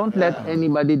one, don't let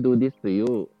anybody do this to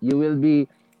you. You will be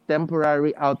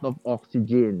temporary out of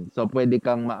oxygen. So, pwede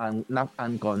kang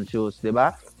unconscious, di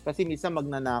ba? Kasi minsan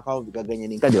magnanakaw,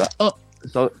 gaganyanin ka, di ba? Oh!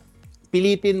 So,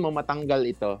 pilitin mo matanggal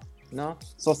ito. No?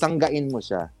 So, sanggain mo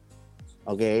siya.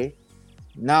 Okay?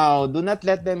 Now, do not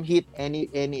let them hit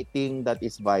anything that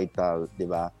is vital, di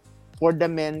ba? For the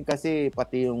men, kasi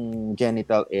pati yung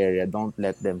genital area, don't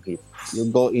let them hit. You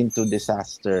go into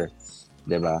disaster,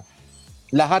 di ba?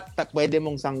 Lahat pwede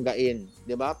mong sanggain,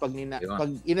 di ba? Pag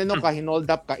inano ka, hinold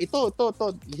up ka, ito,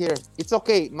 here. It's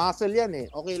okay, muscle yan eh.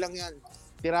 Okay lang yan.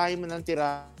 Tirahin mo ng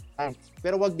tirahin.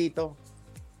 Pero wag dito.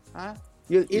 Ha?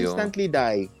 You'll instantly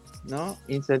die. No?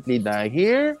 Instantly die.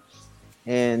 Here,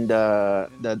 and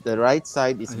the right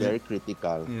side is very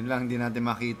critical. Yun lang, hindi natin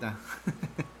makita.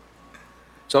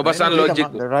 So, basta ang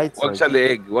logic, right wag sa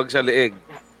leeg. Wag sa leeg.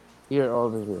 Here,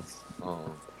 over here.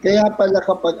 Oh. Kaya pala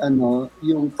kapag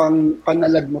yung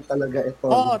panalag mo talaga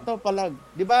ito. Ito palag.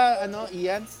 Di ba,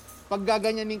 Ian? Pag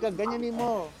gaganyanin ka, ganyanin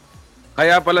mo.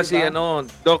 Kaya pala diba?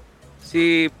 Doc,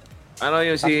 si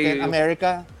Captain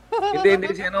America?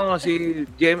 hindi si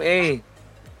GMA.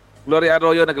 Gloria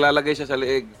Arroyo, naglalagay siya sa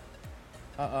leeg.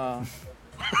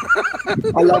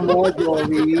 Alam mo,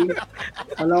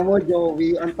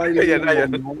 Joey, ang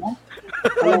talino mo.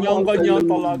 Ganyan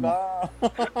talaga.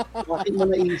 Bakit mo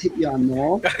naisip yan,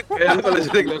 no? Kaya pala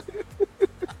siya naglalagay.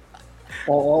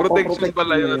 Oo, protection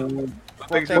pala yun.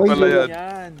 Protection pala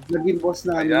yan. Naging boss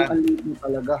namin, ang liit mo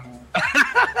talaga,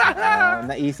 ha?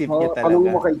 Naisip niya talaga. Tanong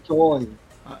mo kay Choi.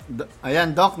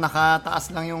 Ayan, Doc,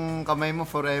 nakataas lang yung kamay mo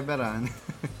forever, ha?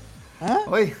 Ha?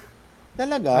 Oy.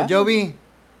 Talaga? Joey,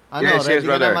 yes, ready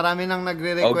ka brother. na? Marami nang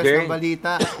nagre-request ng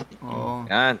balita. Oo.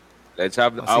 Yan. Let's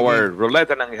have our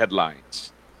ruleta ng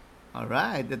headlines.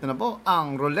 Alright, ito na po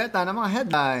ang ruleta ng mga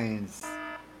headlines.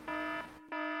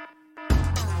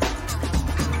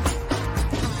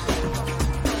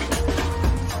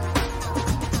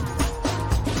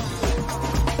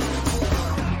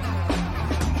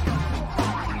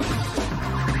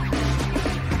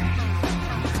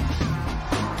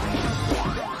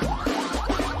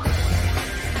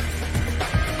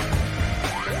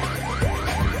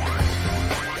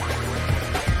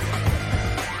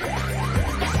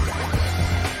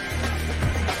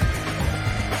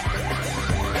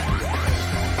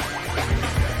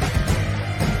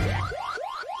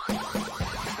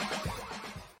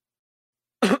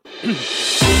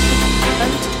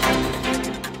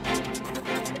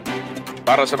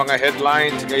 Para sa mga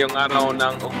headlines ngayong araw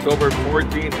ng October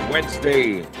 14,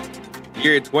 Wednesday,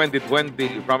 year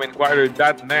 2020, from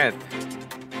Inquirer.net.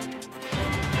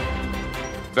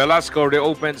 Velasco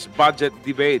reopens budget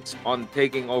debates on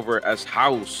taking over as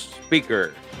House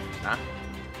Speaker.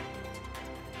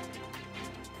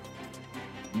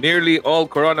 Nearly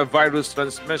all coronavirus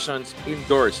transmissions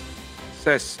endorsed,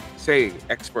 say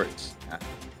experts.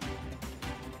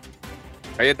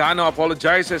 Cayetano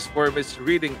apologizes for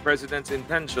misreading president's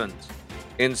intentions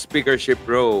in speakership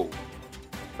row.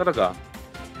 Talaga?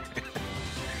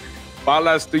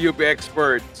 Palas to UP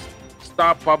experts,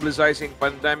 stop publicizing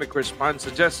pandemic response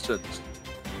suggestions.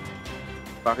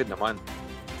 Bakit naman?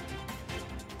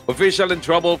 Official in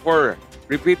trouble for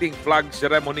repeating flag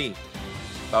ceremony.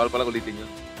 Bawal palang ulitin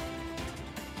yun.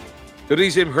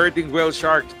 Tourism hurting whale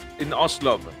sharks in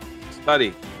Oslo.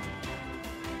 Study.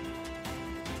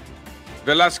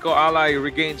 Velasco ally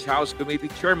regains House Committee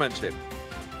chairmanship.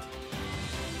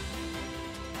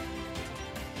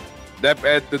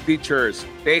 DepEd to teachers,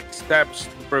 take steps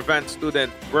to prevent student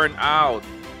burnout.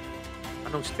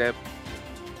 Anong step?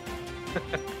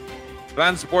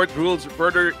 Transport rules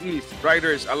further ease,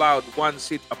 riders allowed 1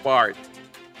 seat apart.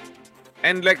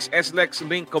 NLEX SLEX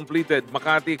link completed.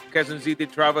 Makati, Quezon City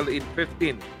travel in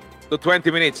 15 to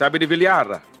 20 minutes. Sabi ni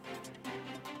Villar.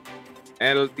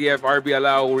 LTFRB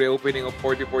allow reopening of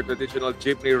 44 traditional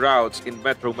jeepney routes in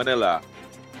Metro Manila.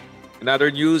 In other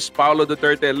news, Paulo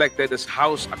Duterte elected as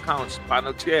House Accounts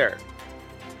Panel Chair.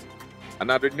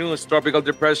 Another news, tropical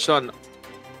depression,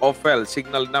 Ophel,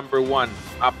 signal number 1,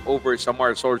 up over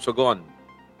Samar, Sorsogon.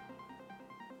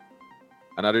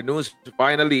 Another news,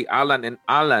 finally, Alan and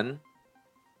Alan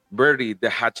bury the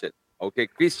hatchet. Okay,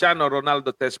 Cristiano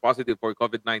Ronaldo test positive for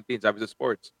COVID-19, sabi sa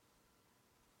sports.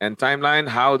 And timeline,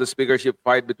 how the speakership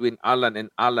fight between Alan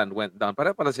and Alan went down.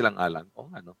 Pala silang Alan. Oo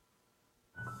nga, no?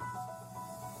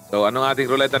 So, anong ating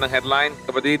ruleta ng headline,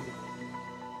 kapatid?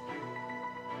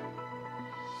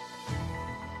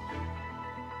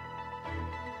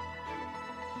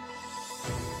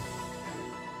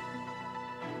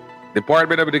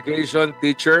 Department of Education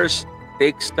teachers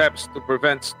take steps to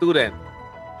prevent students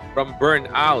from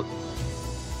burnout.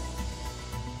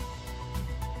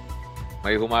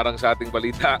 May humarang sa ating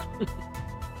balita.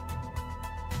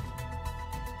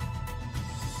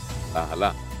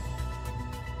 Hala.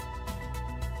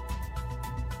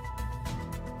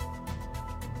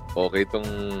 Okay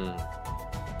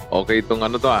itong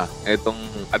ano to itong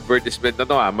advertisement na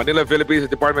to Manila Philippines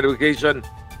Department of Education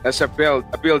has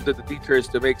appealed to the teachers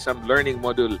to make some learning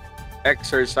module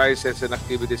exercises and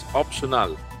activities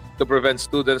optional to prevent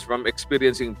students from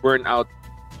experiencing burnout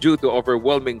due to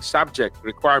overwhelming subject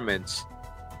requirements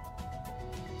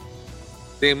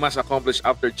they must accomplish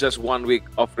after just 1 week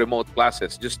of remote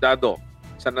classes. Justado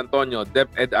San Antonio,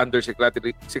 DepEd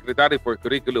Undersecretary for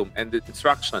Curriculum and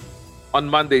Instruction on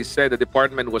Monday said the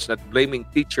department was not blaming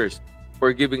teachers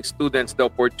for giving students the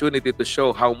opportunity to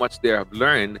show how much they have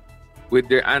learned with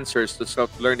their answers to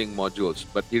self-learning modules,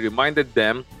 but he reminded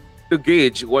them to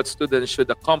gauge what students should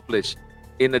accomplish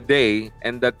in a day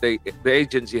and that the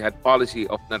agency had policy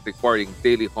of not requiring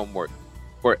daily homework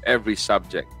for every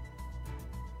subject.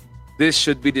 This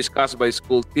should be discussed by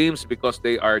school teams because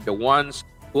they are the ones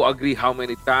who agree how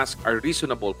many tasks are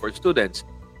reasonable for students.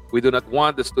 We do not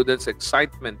want the students'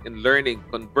 excitement in learning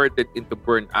converted into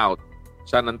burnout,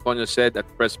 San Antonio said at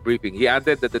press briefing. He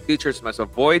added that the teachers must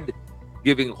avoid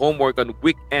giving homework on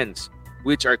weekends,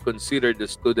 which are considered the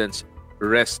students'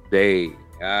 rest day.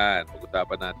 Yan,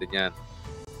 pag-usapan natin yan.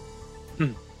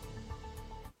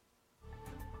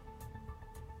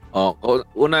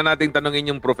 Una nating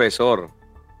tanongin yung professor,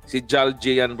 si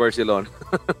Jaljian Barcelona.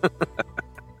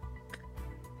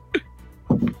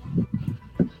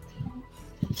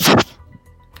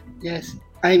 Yes,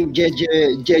 I'm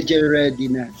Jeje ready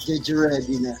na.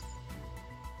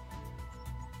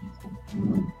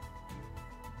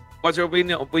 What's your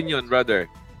opinion, brother?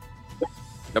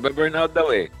 Nabe-burnout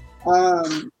daw eh.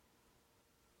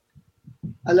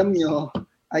 Alam nyo,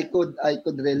 I could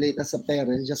relate as a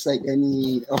parent just like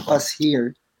any of us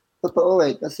here. Totoo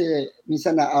kasi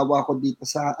minsan naawa ko dito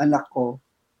sa anak ko.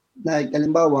 Like,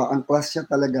 halimbawa, ang class niya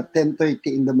talaga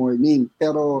 10:30 in the morning.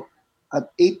 Pero at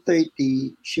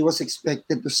 8:30, she was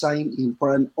expected to sign in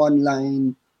for an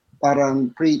online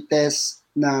parang pre-test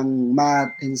ng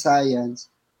math and science.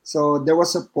 So there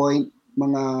was a point,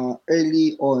 mga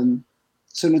early on,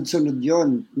 sunod-sunod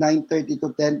yon 9:30 to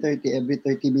 10:30, every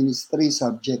 30 minutes, 3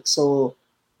 subjects. So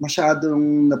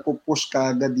masyadong napupush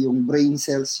kagad yung brain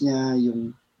cells niya,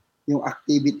 yung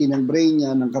activity ng brain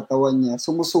niya, ng katawan niya.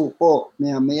 Sumusuko,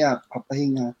 maya-maya,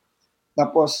 papahinga.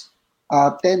 Tapos,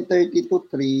 10:30 to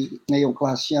 3, ngayong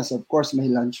class niya. So of course, may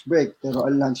lunch break. Pero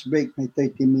ang lunch break, may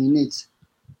 30 minutes.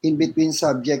 In between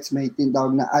subjects, may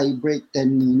tinatawag na eye break, 10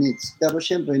 minutes. Pero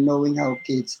syempre, knowing how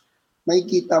kids,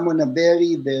 makikita mo na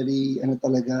very, very,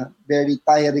 very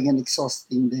tiring and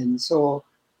exhausting din. So,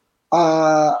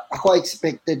 ako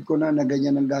expected ko na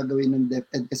ganyan ang gagawin ng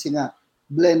DepEd kasi nga,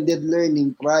 blended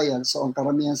learning trial. So, ang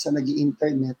karamihan sa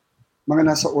nag-i-internet, mga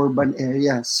nasa urban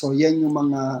areas. So, yan yung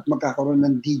mga magkakaroon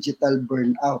ng digital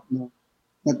burnout, no,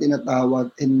 na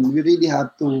tinatawag. And we really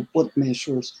have to put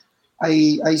measures.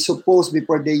 I suppose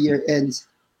before the year ends,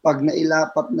 pag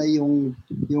nailapap na yung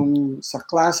sa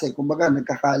klase, kumbaga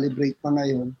nagka-calibrate pa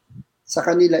ngayon, sa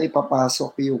kanila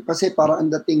ipapasok yung, kasi parang ang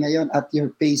dating ngayon at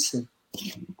your pace.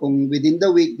 Kung within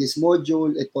the week, this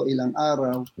module, ito ilang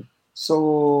araw,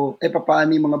 so,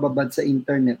 papaano yung mga babad sa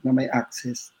internet na may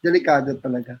access? Delikado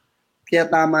talaga. Kaya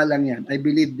tama lang yan. I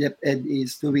believe DepEd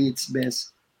is doing its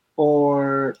best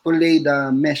to lay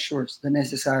the measures, the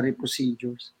necessary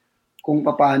procedures kung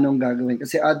paano gagawin.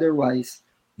 Kasi otherwise,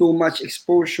 too much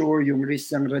exposure, yung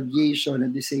risk ng radiation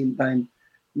at the same time,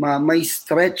 may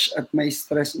stretch at may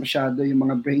stress masyado yung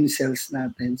mga brain cells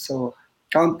natin. So,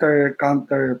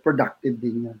 counterproductive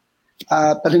din yan.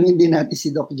 Tanungin din natin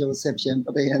si Doc Joseph,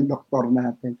 syempre yan, doktor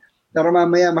natin. Pero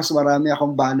mamaya, mas marami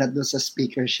akong banat doon sa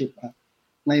speakership.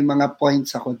 May mga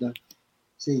points ako doon.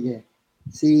 Sige.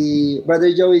 Si Brother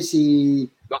Joey, si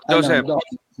Doc Joseph. Doc.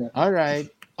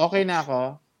 Alright. Okay na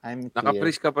ako. I'm clear.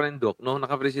 Naka-freeze ka pa rin, Doc. No?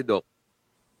 Naka-freeze si Doc.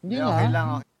 Hindi Okay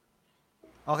lang.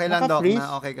 Okay lang, Doc, Naka-freeze?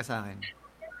 na okay ka sa akin.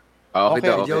 Okay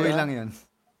daw. Joey lang yun.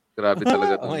 Grabe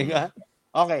talaga. Oh my God.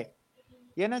 Okay.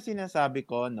 Yan ang sinasabi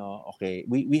ko, no? Okay.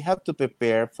 We have to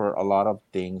prepare for a lot of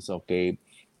things, okay?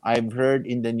 I've heard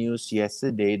in the news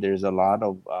yesterday, there's a lot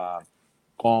of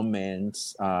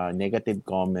comments, negative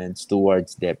comments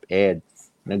towards DepEd.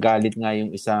 Nagalit nga yung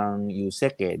isang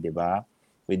USEC di ba?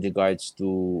 With regards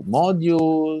to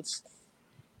modules,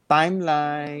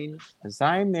 timeline,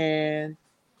 assignment,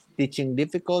 teaching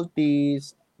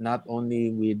difficulties, not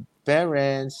only with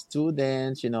parents,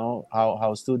 students,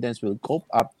 how students will cope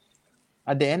up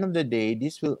at the end of the day,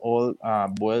 this will all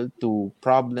boil to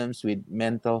problems with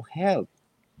mental health.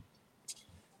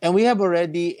 And we have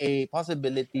already a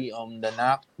possibility on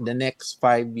the next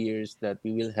 5 years that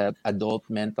we will have adult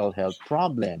mental health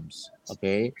problems.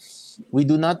 Okay, we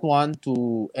do not want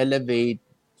to elevate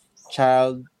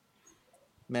child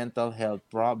mental health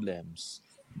problems.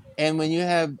 And when you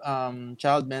have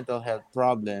child mental health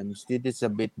problems, this is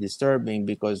a bit disturbing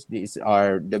because these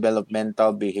are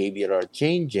developmental behavioral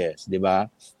changes, di ba?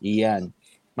 Iyan.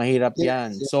 Mahirap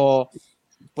yan. Yes. So,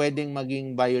 pwedeng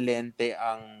maging violente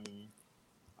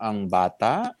ang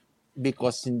bata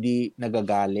because hindi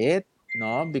nagagalit,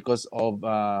 no? Because of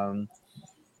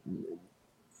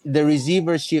the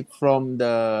receivership from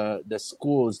the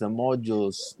schools, the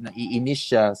modules, naiinis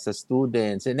siya sa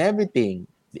students and everything,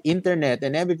 the internet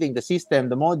and everything, the system,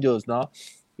 the modules, no?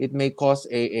 It may cause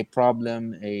a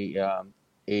problem,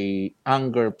 a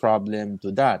anger problem to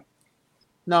that.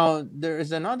 Now, there is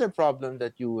another problem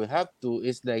that you will have to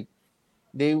is like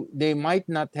they might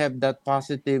not have that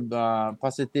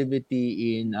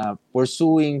positivity in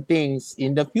pursuing things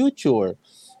in the future.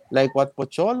 Like what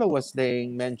Pocholo was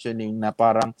saying, mentioning na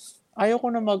parang ayoko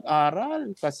na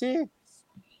mag-aral kasi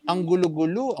ang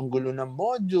gulo-gulo, ang gulo ng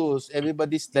modules.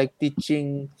 Everybody's like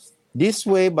teaching this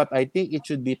way, but I think it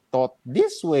should be taught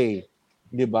this way.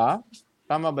 'Di ba?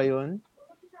 Tama ba 'yun?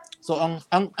 So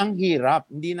ang hirap,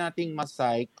 hindi nating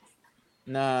masike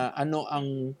na ano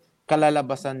ang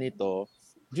kalalabasan nito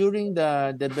during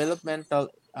the developmental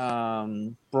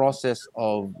process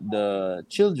of the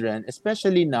children,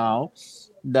 especially now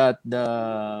that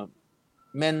the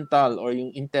mental or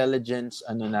yung intelligence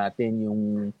natin,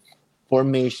 yung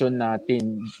formation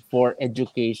natin for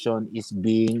education is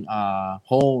being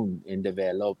honed and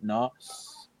developed, no?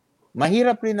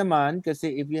 Mahirap rin naman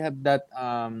kasi if you have that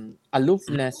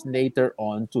aloofness later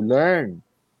on to learn.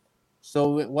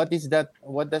 So what is that?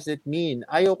 What does it mean?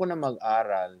 Ayoko na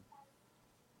mag-aral.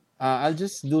 I'll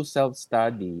just do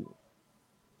self-study.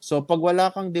 So pag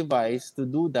wala kang device to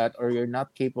do that or you're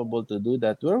not capable to do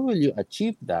that, where will you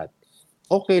achieve that?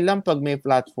 Okay lang pag may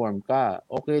platform ka.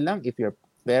 Okay lang if your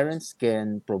parents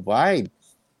can provide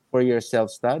for your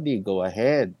self-study, go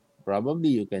ahead. Probably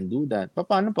you can do that.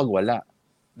 Paano pag wala?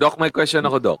 Doc, may question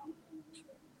ako, Doc.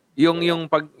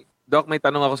 Doc, may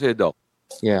tanong ako sa'yo, Doc.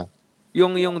 Yeah.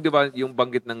 Yung 'di ba, yung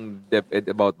banggit ng DepEd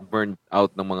about burnt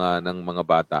out ng mga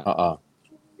bata.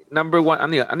 Number one,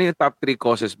 ano yung top 3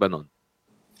 causes ba nun?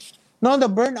 No,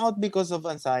 the burnout because of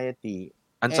anxiety.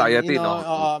 Anxiety, and,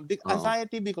 no?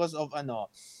 Anxiety because of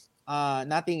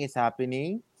nothing is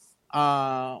happening.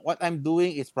 What I'm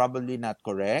doing is probably not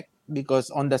correct because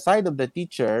on the side of the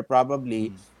teacher,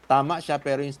 probably tama siya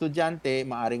pero yung estudyante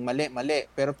maaring mali.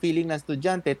 Pero feeling ng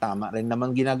estudyante tama rin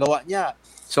naman ginagawa niya.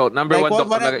 So, number Like one,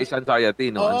 Doc, talaga is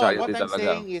anxiety, no? Anxiety what I'm talaga.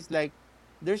 saying is like,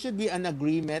 there should be an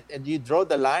agreement and you draw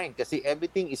the line kasi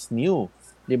everything is new.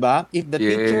 Diba? If the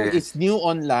teacher is new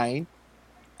online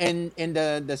and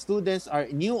the students are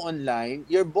new online,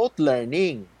 you're both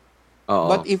learning.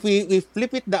 But if we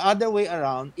flip it the other way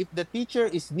around, if the teacher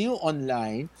is new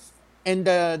online and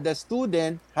the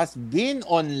student has been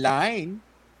online,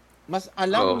 mas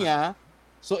alam niya,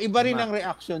 so iba rin ang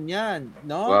reaction niyan,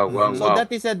 no? So that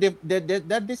is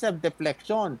a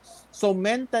deflection. So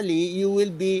mentally you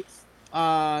will be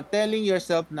telling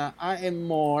yourself na I am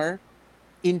more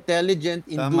intelligent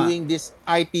in doing this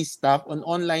IT stuff on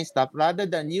online stuff rather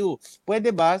than you.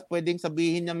 Pwede ba? Pwedeng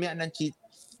sabihin niya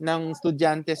ng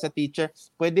estudyante sa teacher,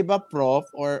 pwede ba prof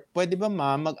or pwede ba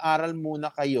ma'am mag-aral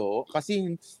muna kayo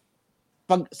kasi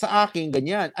pag sa akin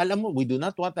ganyan, alam mo, we do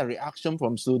not want a reaction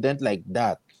from student like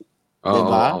that.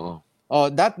 Diba?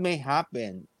 That may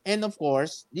happen. And of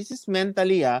course, this is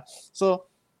mentally, so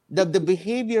the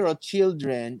behavior of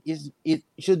children it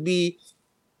should be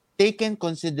taken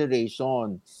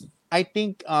consideration. I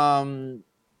think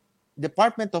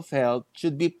Department of Health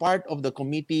should be part of the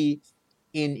committee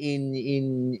in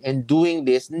doing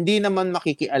this. Hindi naman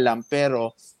makikialam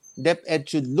pero DepEd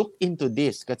should look into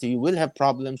this kasi you will have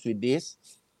problems with this.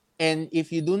 And if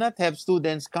you do not have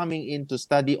students coming in to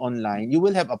study online, you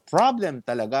will have a problem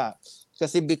talaga.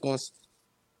 Kasi because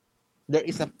there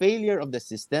is a failure of the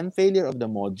system, failure of the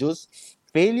modules,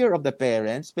 failure of the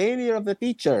parents, failure of the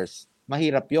teachers.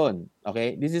 Mahirap yon.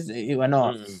 Okay? This is,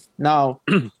 Now,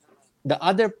 the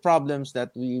other problems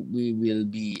that we will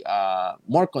be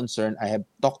more concerned, I have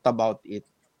talked about it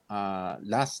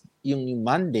yung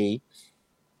Monday,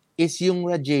 is yung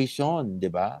radiation,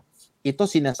 di ba? Ito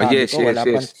sinasabi ko,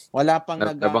 wala pang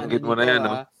nabanggit mo na yan,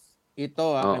 no?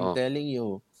 Ito, I'm telling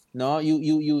you, no,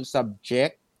 you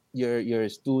subject your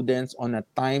students on a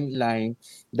timeline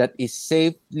that is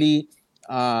safely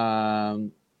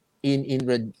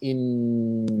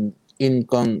in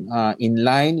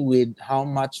line with how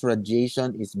much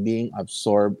radiation is being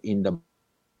absorbed in the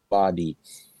body.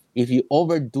 If you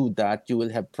overdo that, you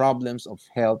will have problems of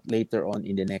health later on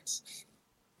in the next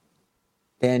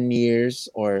 10 years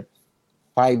or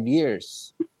 5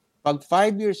 years. Pag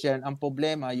 5 years yan, ang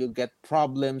problema, you get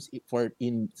problems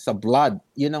sa blood.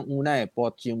 Yun ang una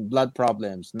yung blood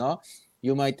problems, no?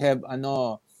 You might have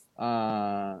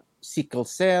sickle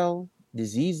cell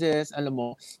diseases, alam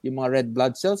mo, yung mga red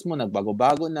blood cells mo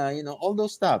nagbago-bago na, all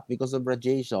those stuff because of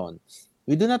radiation.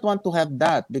 We do not want to have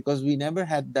that because we never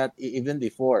had that even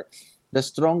before. The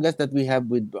strongest that we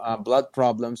have with blood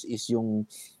problems is yung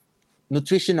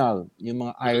nutritional, yung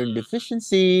mga iron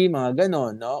deficiency, mga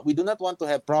ganon, no? We do not want to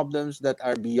have problems that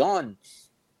are beyond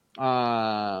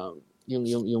yung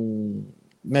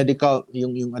medical,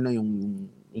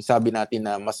 yung sabi natin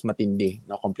na mas matindi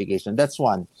na complication. That's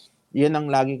one. Yan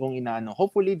ang lagi kong inaano.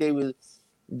 Hopefully they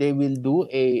will do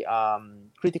a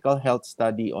critical health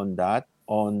study on that,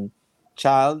 on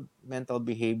child mental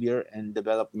behavior and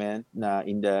development na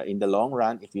in the long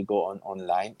run if you go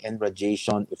online, and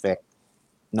radiation effect,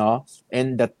 no?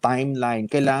 And the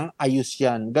timeline, kailangan ayos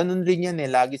yan. Ganun rin yan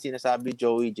lagi sinasabi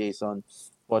Joey, Jason,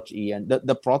 Coach Ian.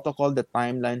 The protocol, the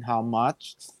timeline, how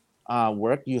much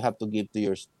work you have to give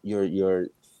to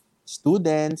your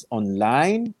students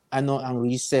online, ano ang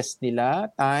recess nila,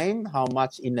 time, how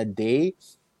much in a day.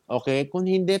 Okay, kung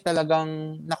hindi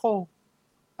talagang, nako,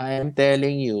 I am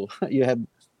telling you, you have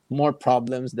more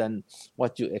problems than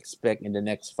what you expect in the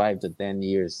next 5 to 10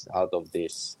 years out of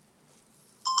this.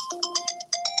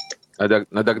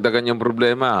 Nadagdagan yung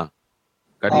problema.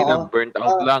 Kanina burnt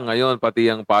out lang, ngayon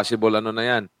pati yung possible na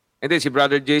yan. Hindi, si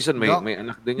Brother Jason, may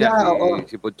anak din yan,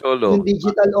 si Pocholo. Yung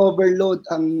digital overload,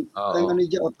 ang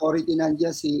authority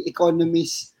nandiyan, si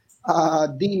Economist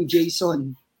Dean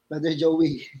Jason, Brother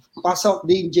Joey. Pasok,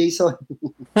 Dean Jason.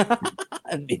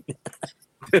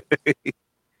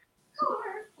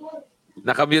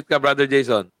 Nakamute ka, Brother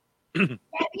Jason.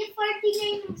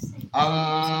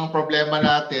 Ang problema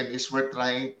natin is we're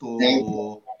trying to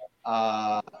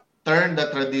turn the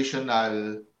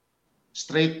traditional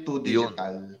straight to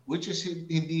digital, which is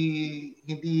hindi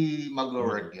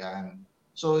mag-work yan.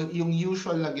 So yung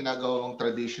usual na ginagawang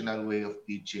traditional way of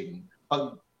teaching,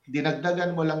 pag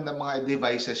dinagdagan mo lang ng mga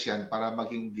devices yan para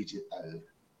maging digital,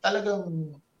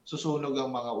 talagang susunog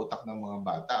ang mga utak ng mga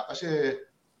bata. Kasi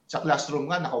sa classroom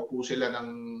nga, nakaupo sila ng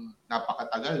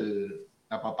napakatagal,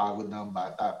 napapagod na ang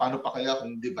bata. Paano pa kaya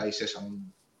kung devices ang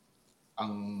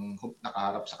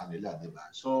nakaharap sa kanila, di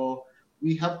ba? So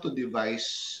we have to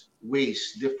devise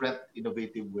ways, different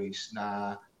innovative ways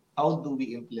na how do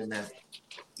we implement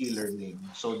e-learning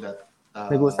so that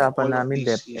nag-usapan all namin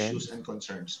of these issues and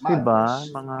concerns diba?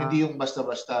 Hindi yung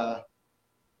basta-basta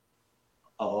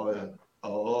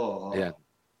Ayan.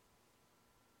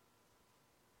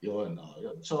 Yun.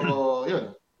 So,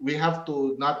 yun. We have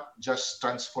to not just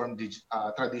transform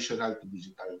traditional to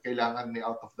digital. Kailangan may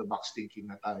out-of-the-box thinking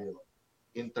na tayo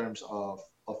in terms of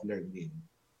learning.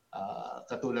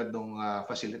 Katulad ng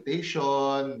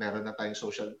facilitation, meron na tayong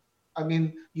social. I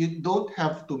mean, you don't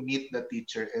have to meet the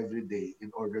teacher every day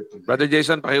in order to learn. Brother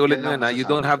Jason, pakiulit mo na, you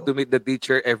don't have to meet the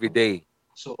teacher every day.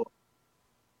 So,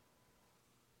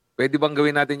 pwede bang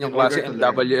gawin natin yung klase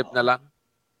MWF na lang?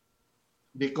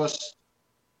 Because,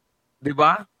 di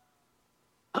ba?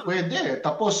 Pwede.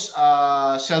 Tapos,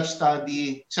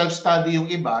 self-study yung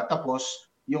iba.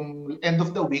 Tapos, yung end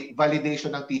of the week,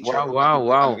 validation ng teacher.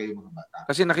 Wow.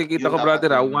 Kasi nakikita ko,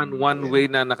 brother, one way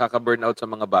na nakaka-burnout sa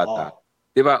mga bata.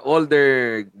 Di ba? All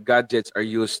their gadgets are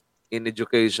used in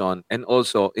education and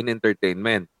also in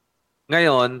entertainment.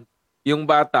 Ngayon, yung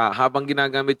bata, habang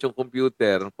ginagamit yung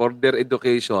computer for their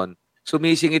education,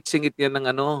 sumisingit-singit yan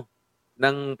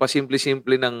ng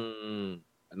pasimple-simple ng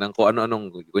kung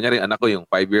ano-anong. Kunyari, anak ko, yung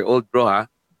 5-year-old, bro,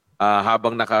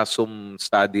 habang naka-Zoom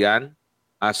study yan,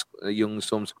 yung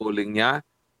Zoom schooling niya,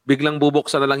 biglang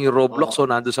bubuksan na lang yung Roblox, so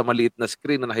nando sa maliit na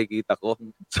screen na nakikita ko.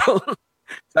 So,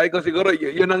 sabi ko siguro,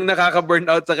 yun ang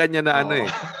nakaka-burnout sa kanya na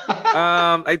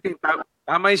I think,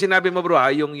 tama yung sinabi mo, bro,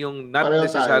 yung not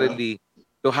necessarily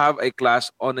to have a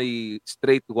class on a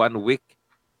straight 1 week.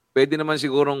 Pwede naman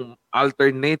sigurong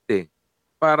alternate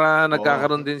para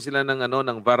nagkakaroon din sila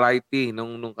ng variety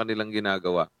nung kanilang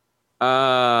ginagawa.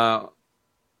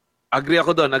 Agree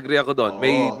ako doon.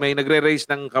 May nagre-raise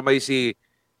ng kamay si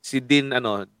Dean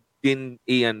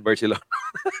Ian Barcelona.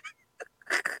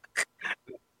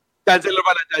 Chancellor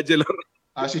pala, Chancellor.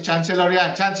 Si Chancellor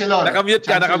yan, Chancellor. Nakamute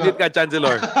ka,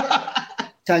 Chancellor.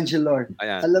 Chancellor.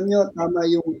 Ayan. Alam nyo, tama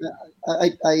yung,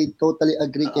 I totally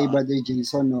agree kay Brother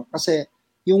Jason, no? Kasi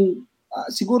yung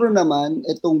siguro naman,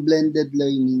 itong blended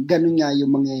learning, ganun nga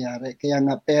yung mangyayari. Kaya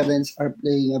nga, parents are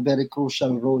playing a very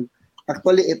crucial role.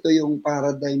 Actually, ito yung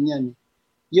paradigm yan.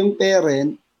 Yung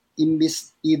parent,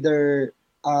 imbis either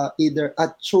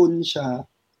attune siya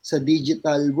sa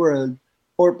digital world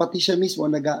or pati siya mismo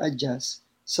nag-a-adjust.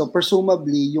 So,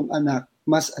 presumably, yung anak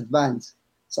mas advanced.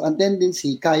 So, ang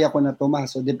tendency, kaya ko na to ma.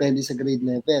 So, depende sa grade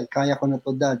level. Kaya ko na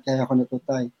to dad, kaya ko na to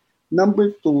tay.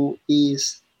 Number 2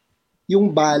 is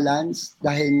yung balance,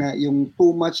 dahil nga yung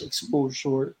too much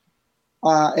exposure,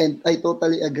 and I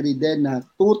totally agree din na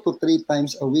 2 to 3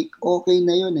 times a week, okay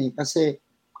na yun kasi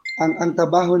ang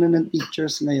trabaho na ng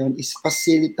teachers ngayon is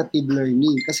facilitative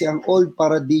learning kasi ang old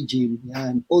paradigm,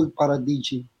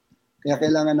 kaya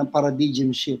kailangan ng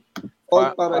paradigm shift.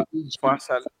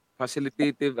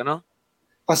 Facilitative,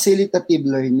 Facilitative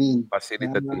learning.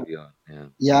 Facilitative yun.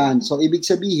 Yan. So, ibig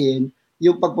sabihin,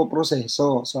 yung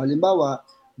pagpoproseso. So, halimbawa,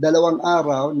 2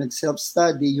 araw,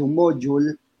 nag-self-study yung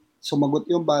module, sumagot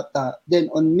yung bata. Then,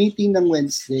 on meeting ng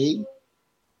Wednesday,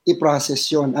 i-process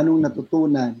yun. Anong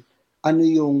natutunan? Ano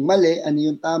yung mali? Ano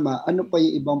yung tama? Ano pa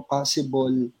yung ibang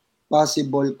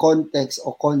possible context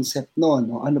o concept nun?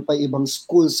 O ano pa yung ibang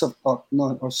schools of thought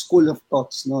nun? Or school of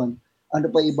thoughts nun? Ano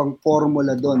pa yung ibang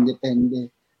formula doon? Depende.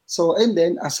 So, and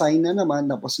then, assign na naman,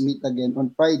 tapos meet again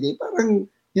on Friday. Parang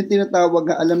yung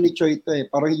tinatawag na, alam ni Choi ito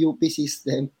parang UP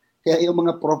system. Kaya yung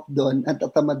mga prof doon, ang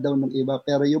tatamad daw ng iba.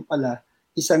 Pero yung pala,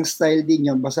 isang style din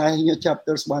yun. Basahin nyo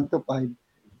chapters 1 to 5.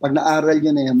 Pag naaral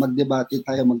nyo na yan, magdebate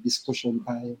tayo, magdiskusyon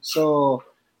tayo. So,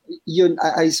 yun,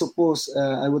 I suppose,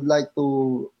 I would like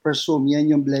to presume, yan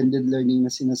yung blended learning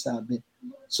na sinasabi.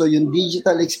 So, yung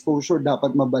digital exposure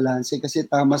dapat mabalanse kasi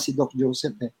tama si Doc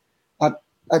Joseph At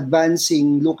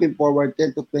advancing, looking forward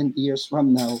 10 to 20 years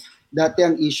from now, dati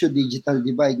ang issue digital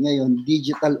divide. Ngayon,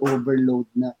 digital overload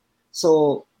na.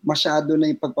 So, masyado na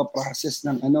yung pagpaprocess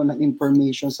ng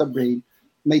information sa brain.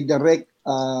 May direct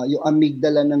yung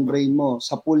amygdala ng brain mo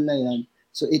sa pool na yan.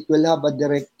 So it will have a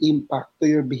direct impact to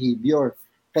your behavior.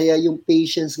 Kaya yung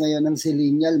patience ngayon ng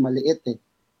zillennial maliit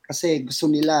Kasi gusto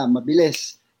nila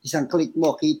mabilis. Isang click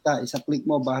mo kita, isang click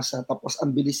mo basa, tapos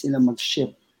ang bilis nila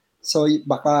mag-shift. So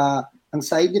baka ang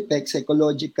side effect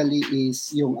psychologically is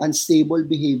yung unstable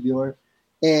behavior.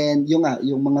 And yung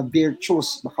mga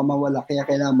virtues baka mawala kaya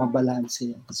kailangan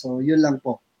mabalanse. So yun lang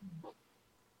po.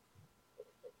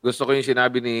 Gusto ko yung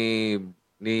sinabi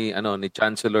ni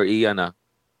Chancellor Ian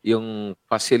yung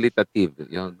facilitative.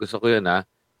 Yung gusto ko yun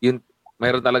yung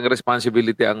mayroon talaga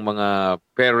responsibility ang mga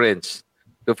parents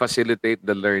to facilitate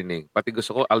the learning. Pati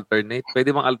gusto ko alternate. Pwede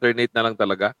bang alternate na lang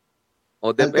talaga? O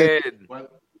DepEd.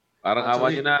 Parang awa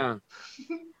niyo na.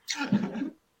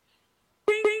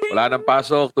 Wala nang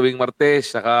pasok tuwing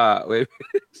Martes saka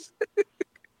Webes.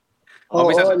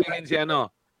 May sasabihin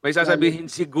may sasabihin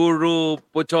si Guru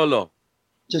Pocholo.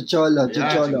 Chocholo.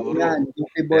 Yan,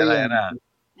 UP boy yan.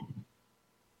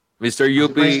 Mr.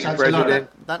 UP President.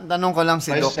 Tanong ko lang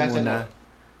si Doc muna.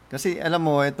 Kasi alam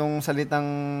mo, itong salitang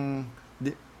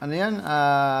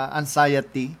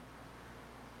anxiety.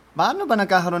 Paano ba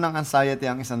nagkakaroon ng anxiety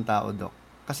ang isang tao, Doc?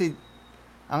 Kasi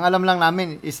ang alam lang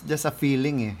namin is just a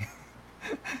feeling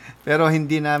Pero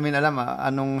hindi namin alam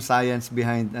anong science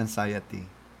behind anxiety.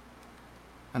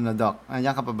 Doc?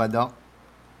 Andiyan ka pa ba, Doc?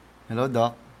 Hello,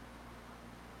 Doc?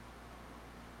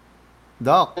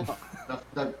 Doc?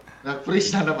 Nag-freeze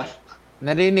na naman.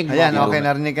 Narinig mo. Ayan, okay,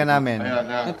 narinig ka namin.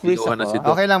 Nag-freeze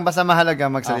ako. Okay lang, basta mahalaga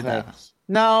magsalita. Okay.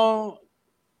 Now,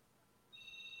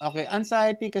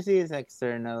 anxiety kasi is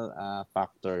external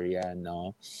factor yan,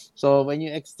 no? So, when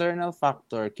you external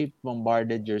factor keep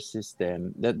bombarded your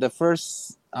system, the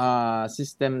first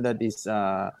system that is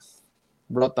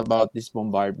brought about this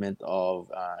bombardment of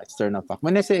external factor.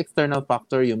 When I say external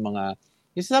factor, yung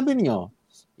sabi niyo,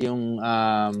 yung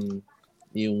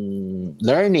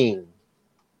learning,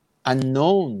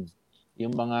 unknown,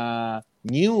 yung mga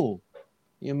new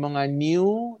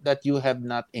that you have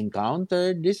not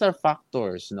encountered, these are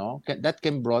factors, no? That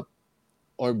can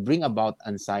bring about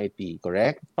anxiety,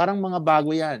 correct? Parang mga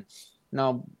bago yan.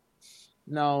 Now,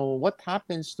 what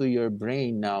happens to your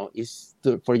brain now is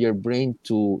for your brain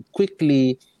to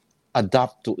quickly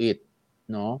adapt to it,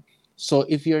 no? So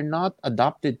if you're not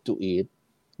adapted to it,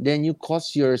 then you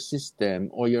cause your system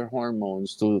or your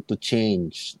hormones to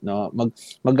change, no?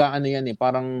 Mag-aano yan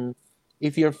parang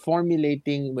if you're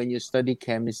formulating when you study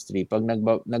chemistry, pag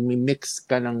nagmi-mix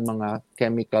ka ng mga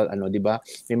chemical, di ba?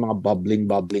 May mga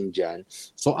bubbling diyan.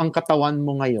 So ang katawan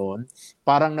mo ngayon,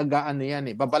 parang nag-aano yan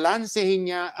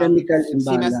babalansehin niya chemical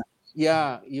imbalance.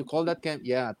 Yeah, you call that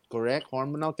yeah, correct.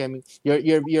 Hormonal chemical.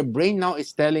 Your brain now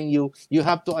is telling you you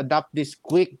have to adapt this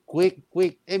quick.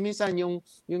 Minsan yung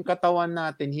katawan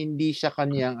natin hindi siya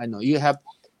kaniyang ano. You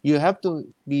have to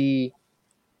be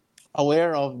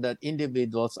aware of that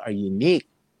individuals are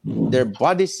unique. Their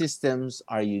body systems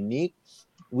are unique.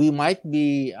 We might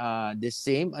be the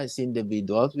same as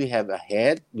individuals. We have a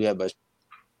head, we have a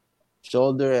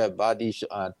shoulder, a body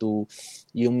to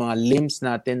yung mga limbs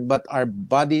natin, but our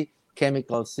body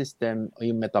chemical system o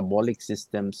yung metabolic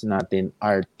systems natin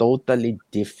are totally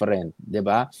different, 'di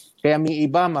ba? Kaya may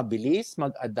iba mabilis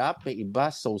mag-adapt, may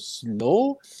iba so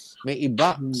slow, may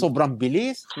iba sobrang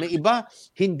bilis, may iba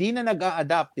hindi na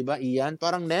nag-a-adapt, 'di ba? Iyan,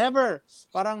 parang never.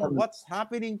 Parang what's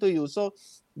happening to you? So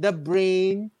the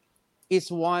brain is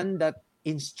one that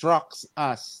instructs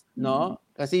us, no?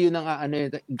 Kasi yun ang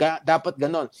dapat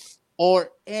ganon.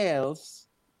 Or else,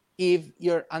 if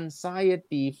your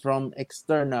anxiety from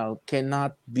external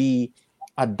cannot be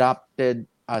adapted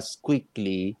as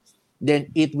quickly, then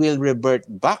it will revert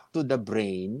back to the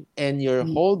brain and your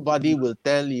whole body will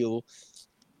tell you,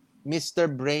 Mr.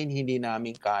 Brain, hindi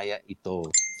namin kaya ito.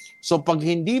 So pag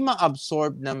hindi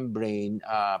ma-absorb ng brain,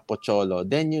 Pocholo,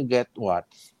 then you get what?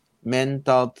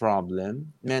 Mental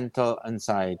problem, mental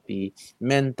anxiety,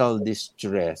 mental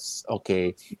distress,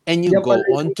 okay? And you go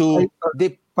on to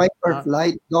fight or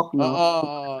flight, Doc,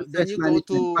 no? Then you go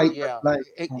to fight or flight.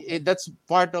 That's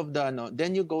part of the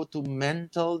then you go to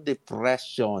mental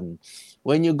depression.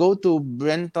 When you go to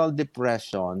mental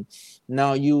depression,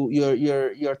 now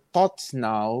your thoughts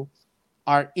now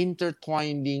are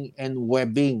intertwining and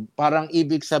webbing. Parang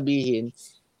ibig sabihin,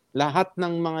 lahat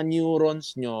ng mga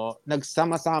neurons nyo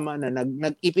nagsama-sama na,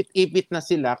 nag-ipit-ipit na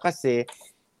sila kasi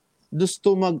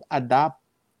gusto mag-adapt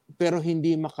pero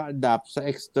hindi maka-adapt sa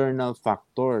external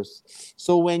factors.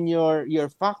 So when your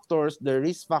factors, the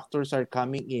risk factors are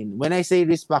coming in. When I say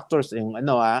risk factors, yung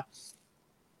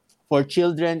for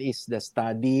children is the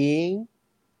studying,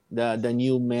 the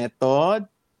new method,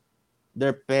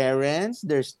 their parents,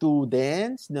 their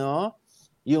students, no?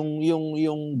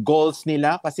 Yung goals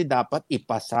nila kasi dapat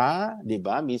ipasa, 'di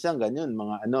ba? Minsan ganyan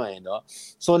mga no.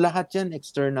 So lahat 'yan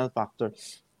external factor.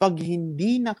 Pag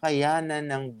hindi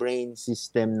nakayanan ng brain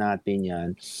system natin 'yan,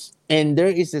 and there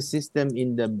is a system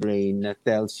in the brain that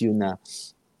tells you na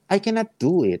I cannot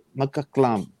do it,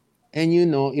 magka-clump. And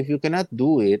if you cannot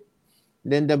do it,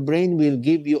 then the brain will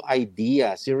give you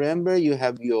ideas. You remember you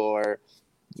have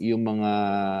yung mga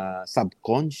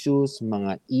subconscious,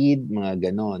 mga id, mga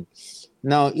ganon.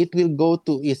 Now, it will go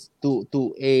to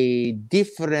a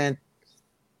different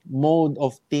mode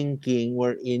of thinking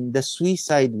wherein the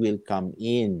suicide will come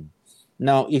in.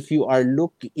 Now, if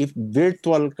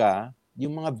virtual ka,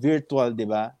 yung mga virtual, di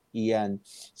ba? Iyan.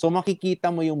 So,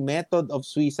 makikita mo yung method of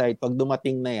suicide pag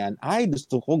dumating na yan, ay,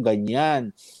 gusto ko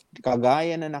ganyan.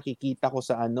 Kagaya na nakikita ko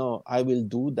sa I will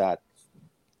do that.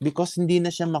 Because hindi na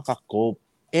siya makakope.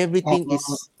 Everything is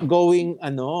going,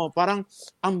 parang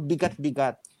ang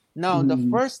bigat-bigat. Now, the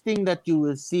first thing that you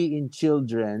will see in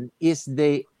children is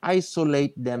they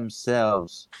isolate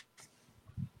themselves.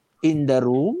 In the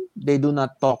room, they do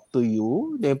not talk to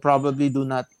you. They probably do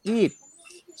not eat.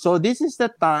 So this is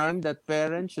the time that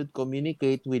parents should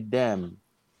communicate with them.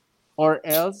 Or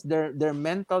else their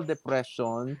mental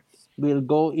depression will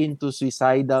go into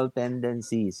suicidal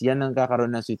tendencies. Yan ang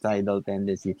kakaroon ng suicidal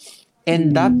tendency.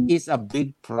 And that is a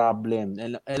big problem.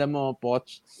 Alam mo,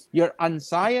 Poch, your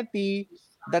anxiety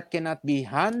that cannot be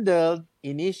handled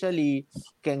initially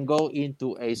can go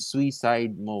into a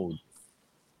suicide mode.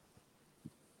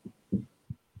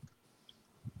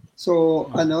 So,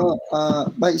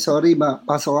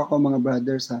 pasok ako mga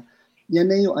brothers ha. Yan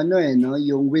na yung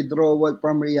yung withdrawal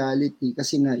from reality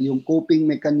kasi nga yung coping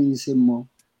mechanism mo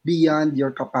beyond your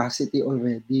capacity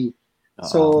already.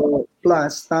 So,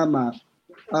 plus, tama,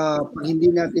 pag hindi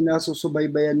natin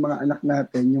nasusubaybayan mga anak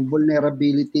natin, yung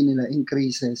vulnerability nila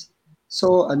increases.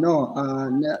 So,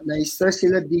 na-stress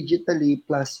sila digitally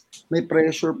plus may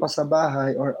pressure pa sa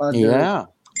bahay or other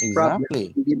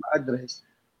problems hindi ma-address.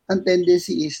 Ang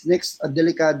tendency is,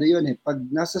 delikado yun eh. Pag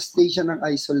nasa stage ng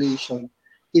isolation,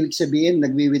 ibig sabihin,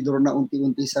 nagwi-withdraw na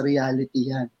unti-unti sa reality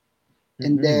yan.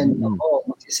 And then,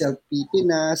 magsi-self-pity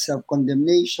na,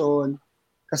 self-condemnation,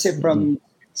 kasi from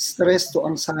stress to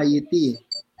anxiety.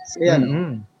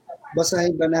 Ayan,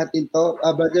 basahin ba natin to?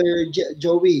 Brother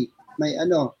Joey, may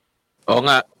Oo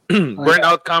nga.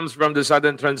 Burnout comes from the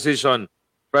sudden transition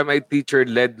from a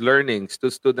teacher-led learning to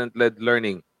student-led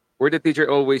learning, where the teacher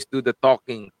always do the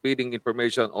talking, feeding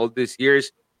information all these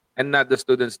years, and not the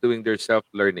students doing their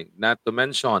self-learning. Not to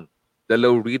mention the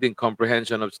low reading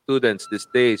comprehension of students these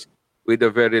days, with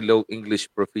a very low English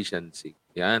proficiency.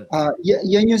 Yan.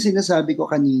 Yan yung sinasabi ko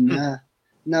kanina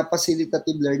na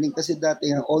facilitative learning kasi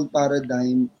dati ang old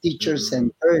paradigm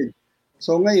teacher-centered.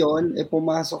 So ngayon,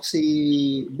 pumasok si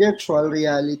virtual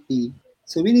reality.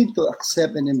 So we need to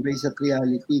accept and embrace that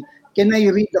reality. Can I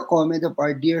read the comment of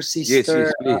our dear sister,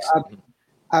 Yes, please.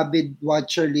 avid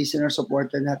watcher, listener,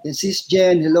 supporter natin? Sis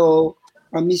Jen, hello.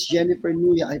 From Miss Jennifer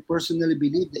Nuya, I personally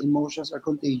believe the emotions are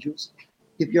contagious.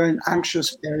 If you're an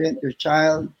anxious parent, your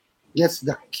child gets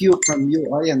the cue from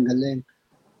you. Ay, ang galing.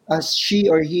 As she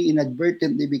or he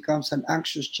inadvertently becomes an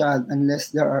anxious child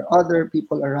unless there are other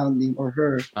people around him or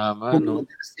her Tama, who no? model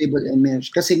a stable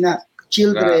image. Kasi nga,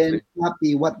 children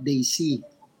copy what they see.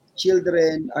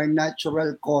 Children are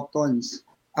natural cottons.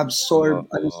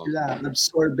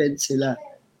 Absorbent sila.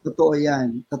 Totoo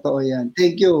yan.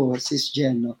 Thank you, Sis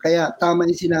Jen. No? Kaya tama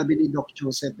yung sinabi ni Doc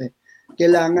Joseph.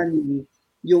 Kailangan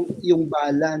yung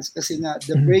balance kasi nga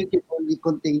the brain can only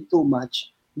contain too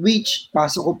much, which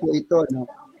pasok ko po ito, no?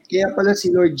 Kaya pala si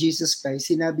Lord Jesus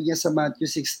Christ, sinabi niya sa Matthew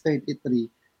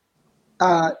 6:33,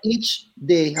 each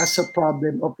day has a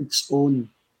problem of its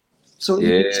own. So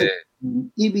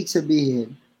ibig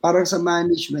sabihin, parang sa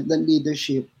management and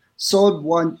leadership, solve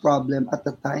one problem at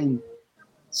a time.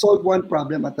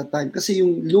 Kasi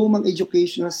yung lumang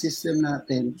educational system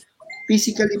natin,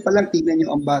 physically pa lang, tingnan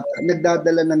nyo ang bata,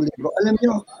 nagdadala ng libro. Alam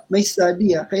nyo, may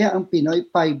study kaya ang Pinoy,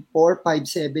 5'4",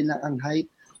 5'7" lang ang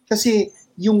height. Kasi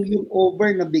yung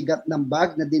over na bigat ng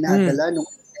bag na dinadala nung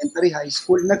elementary high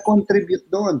school, nag-contribute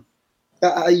doon.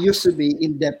 I used to be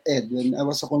in DepEd when I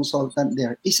was a consultant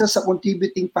there. Isa sa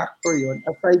contributing factor yon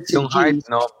aside sa yung height,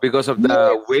 no? Because of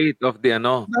the weight of the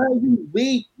yung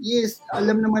weight, yes.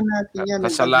 Alam naman natin yan.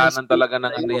 Kasalanan talaga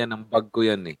ng ng bag ko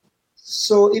yan eh.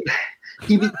 So,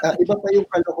 iba pa yung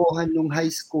kalokohan nung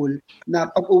high school na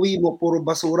pag uwi mo, puro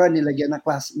basura nilagyan ng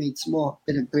classmates mo.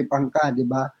 Pinagtripan ka, di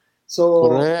ba? So,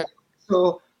 correct.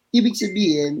 So, ibig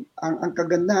sabihin, ang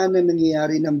kagandahan na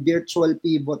nangyayari ng virtual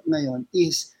pivot ngayon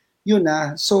is, yun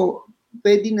so,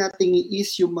 pwede nating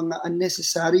i-ease yung mga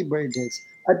unnecessary burdens.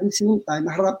 At the same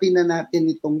time, harapin na natin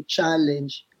itong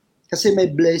challenge kasi may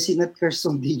blessing at curse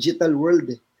ng digital world.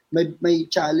 May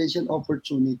challenge and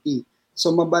opportunity.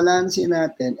 So, mabalansin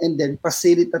natin and then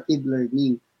facilitative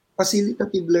learning.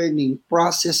 Facilitative learning,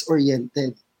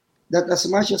 process-oriented. That as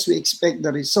much as we expect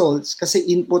the results, kasi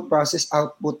input, process,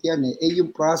 output yan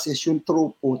yung process, yung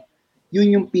throughput,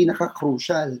 yun yung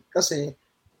pinaka-crucial. Kasi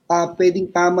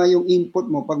pwedeng tama yung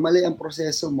input mo, pag mali ang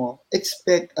proseso mo,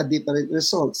 expect a different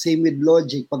result. Same with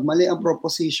logic. Pag mali ang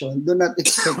proposition, do not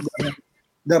expect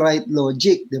the right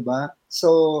logic, di ba?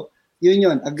 So,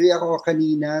 yun. Agree ako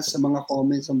kanina sa mga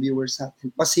comments ng viewers natin.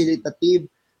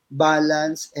 Facilitative,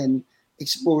 balance, and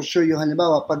exposure. Yung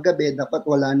halimbawa, pag gabi, dapat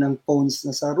wala ng phones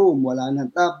na sa room, wala ng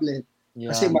tablet.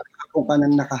 Yeah. Kasi makakapong ka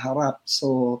nang nakaharap.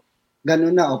 So,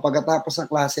 ganun na. O pagkatapos ng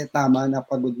klase, tama na,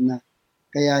 pagod na.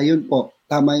 Kaya yun po,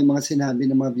 tama yung mga sinabi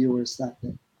ng mga viewers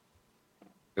natin.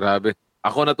 Grabe.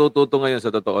 Ako natututo ngayon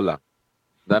sa totoo lang.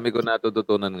 Dami ko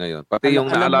natututunan ngayon. Pati yung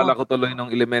naalala ko tuloy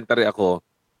nung elementary ako,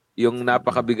 yung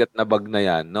napakabigat na bag na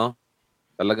yan, no?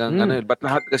 Talagang ba't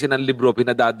lahat kasi ng libro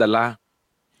pinadadala?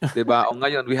 Diba? O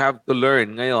ngayon, we have to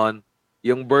learn. Ngayon,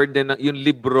 yung burden, yung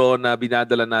libro na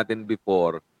binadala natin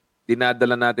before,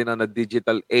 dinadala natin on a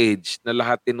digital age na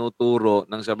lahat tinuturo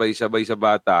ng sabay-sabay sa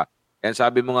bata. And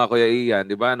sabi mo nga, Kuya Ian,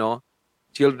 di ba, no?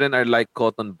 Children are like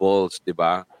cotton balls, di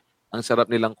ba? Ang sarap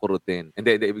nilang kurutin.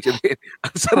 Hindi, ibig sabihin,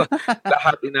 ang sarap,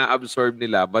 lahat ina-absorb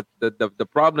nila. But the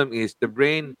problem is, the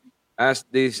brain has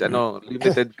this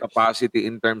limited capacity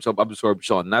in terms of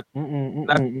absorption. Not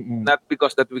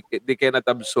because that they cannot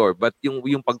absorb, but yung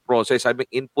pag-process, sabi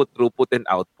input, throughput, and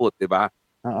output, di ba?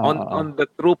 On the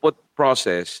throughput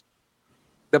process,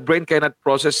 the brain cannot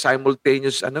process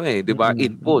simultaneous di ba,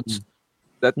 inputs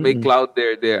that may cloud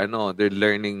their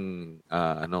learning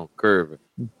curve.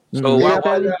 So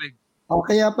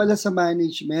kaya pala sa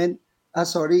management,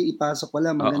 ipasok ko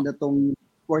lang, maganda tong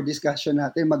for discussion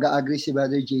natin, mag-agree si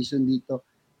Brother Jason dito.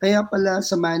 Kaya pala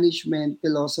sa management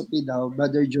philosophy daw,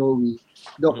 Brother Joey,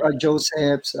 Dr.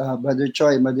 Josephs, Brother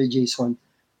Choi, Brother Jason,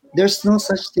 there's no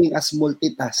such thing as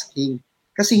multitasking.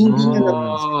 Kasi hindi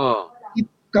nyo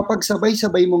kapag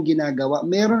sabay-sabay mong ginagawa,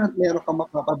 meron at meron kang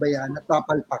mapapabayaan at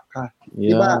papalpak ka.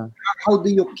 Yeah. Diba? How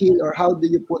do you kill or how do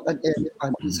you put an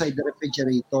elephant inside the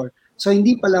refrigerator? So,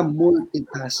 hindi pala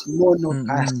multitask,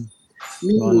 monotask.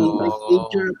 Meaning,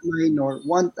 major at minor,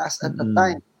 one task at a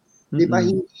time. Diba?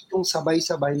 Hindi itong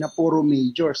sabay-sabay na puro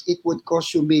majors. It would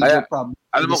cause you major problems.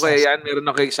 Alam mo kaya yan, meron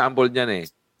ako example niyan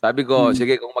Sabi ko,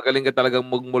 sige, kung magaling ka talagang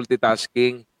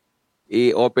multitasking,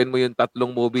 i-open mo yung 3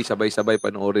 movie, sabay-sabay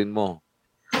panoorin mo.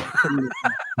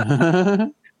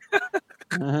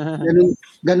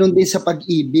 Ganun din sa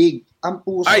pag-ibig. Ang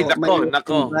puso, Ay, may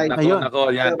nako. Ayun.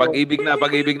 Yan, pag-ibig na.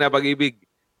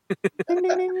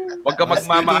 Huwag ka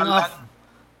magmamahal Speaking of,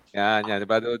 lang. Yan,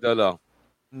 diba, Dolo?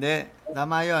 hindi,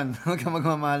 tama yun. Huwag ka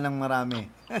magmamahal ng marami.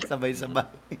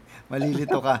 Sabay-sabay.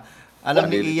 Malilito ka. Alam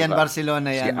ni Malilito Ian ka. Barcelona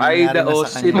Si yan. Aida nangyari na sa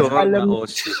Osilo, kanya. na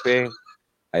Osipeng.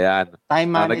 Ayan.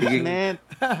 Time nagiging- management.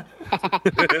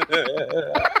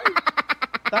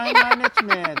 Time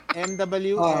management.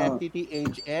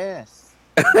 MWFTTHS.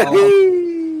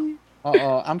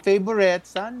 Oo. Ang favorite,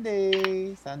 Sunday.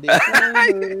 Sunday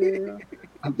flavor.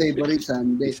 Ang favorite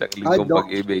Sunday. Isang linggong Doc,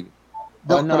 pag-ibig.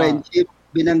 Doc Ano? Friendship,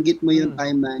 binanggit mo yung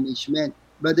time management.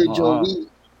 Brother Oo. Joey,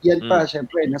 yan pa,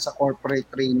 syempre, nasa corporate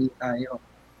training tayo.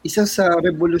 Isa sa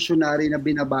revolutionary na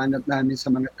binabanat namin sa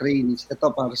mga trainees, ito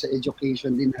para sa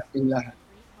education din natin lahat,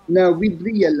 na we've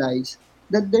realized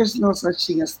that there's no such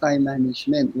thing as time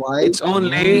management. Why? It's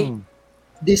only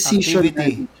Decision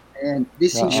Activity. management.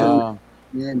 Decision Oo.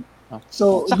 management.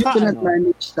 So, you Saka cannot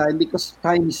manage time because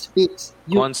time is fixed.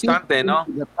 You Constant, fit no?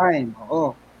 into the time.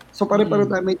 Oo. So, pare-pare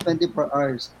tayo may 24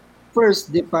 hours. First,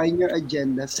 define your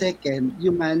agenda. Second,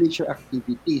 you manage your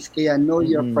activities. Kaya know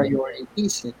your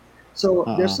priorities. So,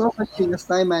 there's no such thing as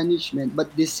time management,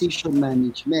 but decision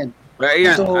management. Well,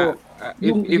 ayan, So,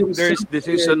 yung if there's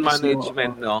decision self-awareness mo,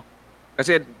 management, no?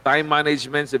 Kasi time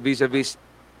management vis-a-vis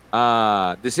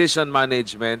decision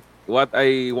management, what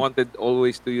I wanted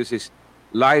always to use is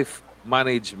life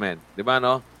management. Di ba,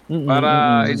 no?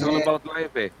 Para it's all about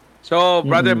life, eh. So,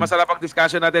 brother, masarap ang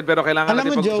discussion natin pero kailangan Alam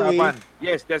natin mo, Joey, pag-usapan.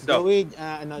 Yes, Doc. Joey,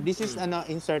 this is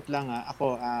insert lang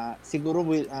ako. Siguro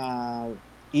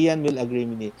Ian will agree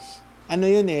with me. Ano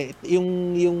yun eh,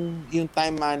 yung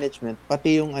time management,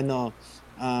 pati yung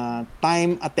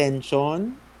time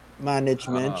attention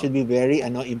management should be very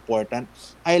important.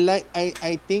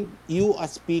 I think you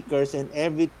as speakers and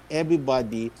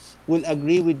everybody will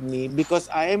agree with me because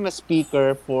I am a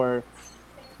speaker for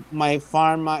my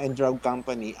pharma and drug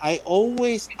company. I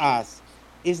always ask,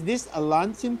 is this a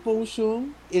lunch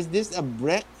symposium? Is this a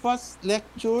breakfast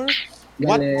lecture?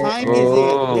 What Galing. time is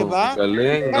it? Oh, Diba?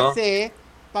 galing, no? Kasi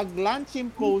pag lunch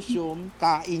symposium,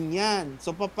 kain yan.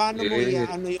 So, paano mo Yes.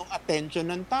 yung attention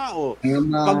ng tao?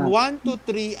 Tama. Pag 1 to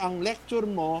 3 ang lecture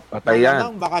mo, Patay yan.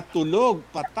 malamang baka tulog,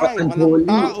 patay, walang Unholy,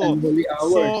 tao. unholy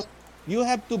hours. So, you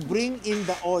have to bring in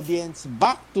the audience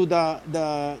back to the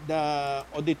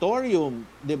auditorium,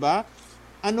 'di ba?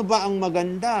 Ano ba ang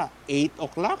maganda? 8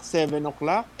 o'clock, 7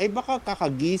 o'clock? Baka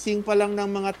kakagising pa lang ng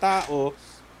mga tao.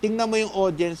 Tingnan mo yung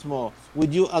audience mo.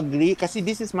 Would you agree? Kasi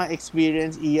this is my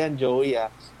experience, Ian, Joey.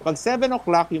 Pag 7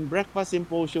 o'clock, yung breakfast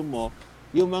symposium mo,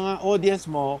 yung mga audience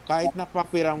mo, kahit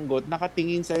napapiranggot,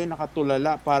 nakatingin sa'yo,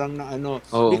 nakatulala, parang na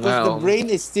Oo because nga, the oo. brain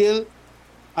is still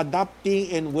adapting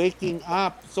and waking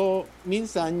up. So,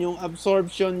 minsan, yung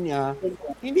absorption niya,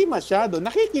 hindi masyado.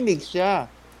 Nakikinig siya.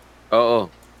 Oo.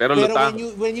 Pero lutang.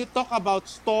 when you talk about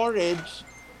storage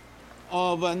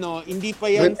of hindi pa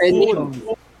yan Retention.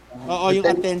 full. Oo, yung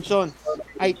attention.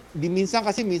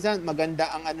 Minsan maganda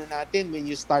ang natin when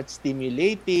you start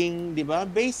stimulating, 'di ba?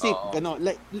 Basic,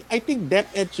 like I think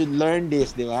DepEd should learn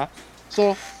this, 'di ba?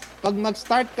 So, pag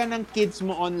mag-start ka ng kids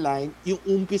mo online, yung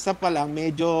umpisa pa lang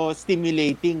medyo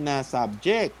stimulating na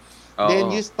subject. Oo. Then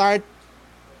you start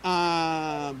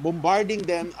bombarding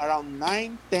them around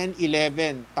 9, 10,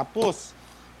 11. Tapos,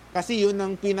 kasi yun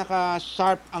ang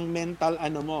pinaka-sharp ang mental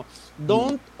mo.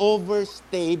 Don't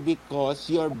overstay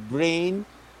because your brain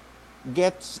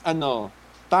gets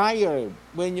tired.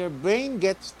 When your brain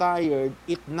gets tired,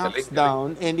 it knocks Galing. down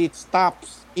and it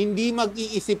stops. Hindi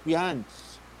mag-iisip yan.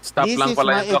 Stop This lang is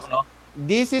pala my yung Doc, no?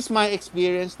 This is my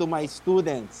experience to my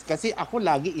students. Kasi ako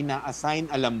lagi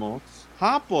ina-assign, alam mo,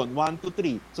 hapon, 1 to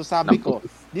 3. So sabi ko,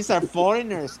 these are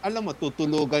foreigners. Alam mo,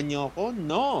 tutulugan niyo ako?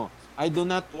 No. I do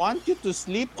not want you to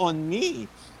sleep on me.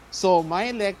 So my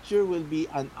lecture will be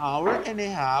an hour and a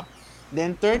half.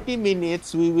 Then 30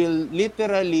 minutes, we will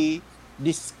literally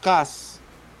discuss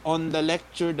on the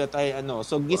lecture that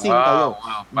so gising kayo.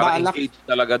 Wow. Para Balak- engage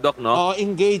talaga, Doc, no?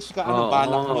 engage ka. Oo.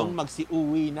 Balak niyong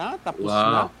magsiuwi na, tapos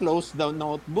na, close the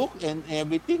notebook and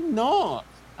everything. No,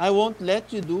 I won't let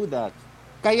you do that.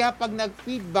 Kaya pag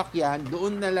nag-feedback yan,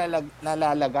 doon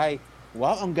nalalagay.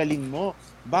 Wow, ang galing mo.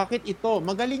 Bakit ito?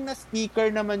 Magaling na speaker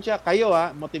naman siya. Kayo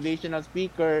motivational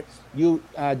speaker, you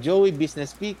Joey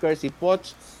business speaker, si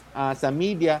Poch sa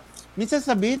media. Minsan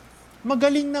sabihin,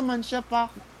 magaling naman siya pa.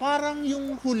 Parang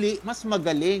yung huli, mas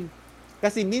magaling.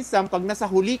 Kasi minsan, pag nasa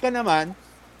huli ka naman,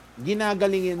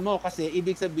 ginagalingin mo. Kasi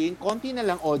ibig sabihin, konti na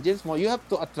lang audience mo. You have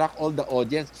to attract all the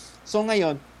audience. So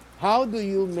ngayon, how do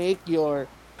you make your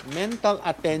mental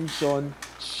attention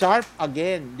sharp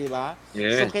again, di ba?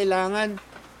 Yes. So kailangan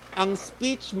ang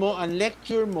speech mo, ang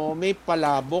lecture mo may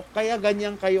palabok, kaya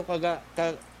ganyan kayo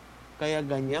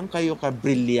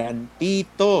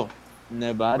ka-brilyantito.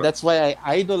 Diba? That's why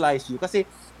I idolize you. Kasi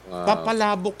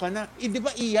papalabok ka na. Di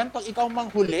ba Ian, pag ikaw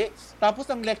manghuli, tapos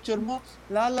ang lecture mo,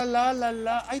 la,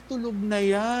 ay tulog na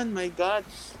yan. My God.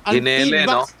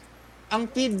 Ang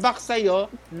feedback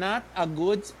sa'yo, not a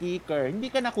good speaker.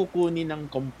 Hindi ka nakukunin ng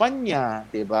kumpanya.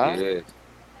 Diba? Yes.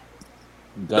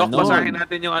 Ganon.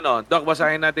 Doc,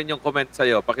 basahin natin yung comment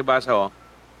sa'yo. Pakibasa ho.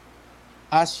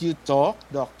 As you talk,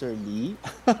 Dr. Lee,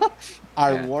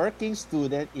 our working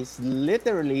student is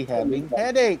literally having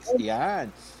headaches.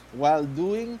 Yan. While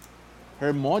doing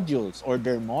her modules or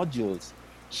their modules.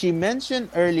 She mentioned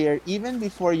earlier, even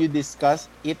before you discussed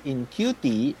it in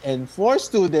QT, and 4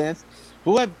 students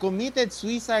who have committed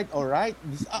suicide, alright,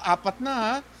 4 na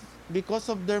ha, because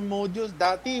of their modules.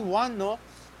 Dati, 1, no?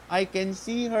 I can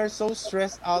see her so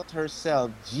stressed out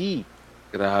herself. G.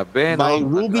 Grabe, By no?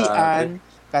 Ruby Ann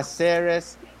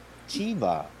Caceres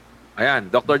Chiva. Ayan,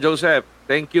 Dr. Joseph,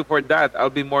 thank you for that.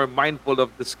 I'll be more mindful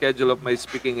of the schedule of my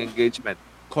speaking engagement.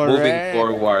 Correct. Moving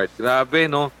forward. Grabe,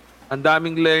 no? Ang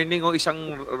daming learning.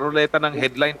 Isang ruleta ng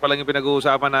headline pa lang yung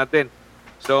pinag-uusapan natin.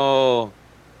 So,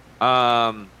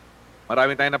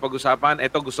 marami tayong napag-usapan.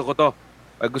 Ito, gusto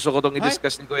ko itong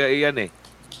i-discuss ni Kuya Ian eh.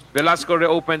 Velasco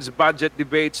reopens budget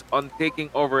debates on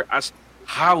taking over as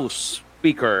House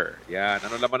Speaker. Yan.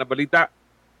 Ano laman na balita?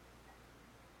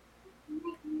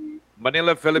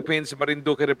 Manila, Philippines,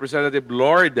 Marinduque Representative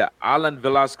Lord Alan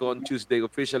Velasco on Tuesday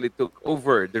officially took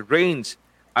over the reins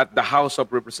at the House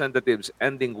of Representatives,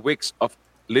 ending weeks of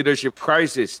leadership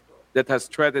crisis that has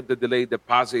threatened to delay the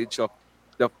passage of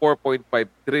the 4.5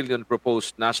 trillion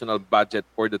proposed national budget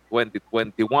for the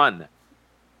 2021.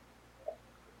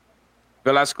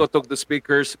 Velasco took the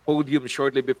Speaker's podium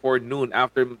shortly before noon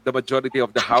after the majority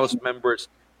of the House members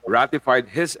ratified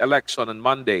his election on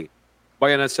Monday by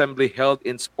an assembly held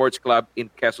in Sports Club in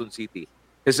Quezon City.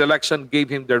 His election gave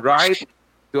him the right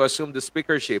to assume the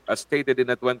speakership as stated in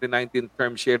a 2019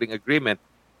 term sharing agreement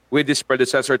with his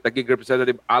predecessor, Taguig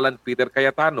Representative Alan Peter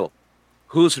Cayetano,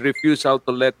 whose refusal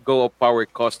to let go of power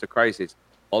caused the crisis.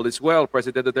 All is well,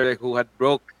 President Duterte, who had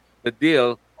broke the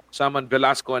deal, summoned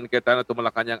Velasco and Cayetano to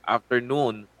Malacanang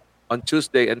afternoon on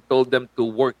Tuesday and told them to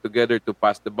work together to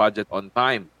pass the budget on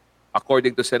time.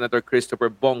 According to Senator Christopher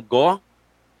Bongo,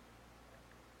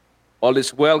 all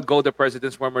is well, Go, the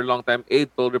president's former longtime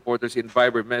aide, told reporters in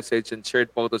Viber message and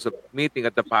shared photos of meeting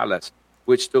at the palace,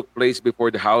 which took place before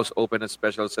the House opened a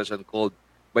special session called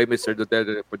by Mr.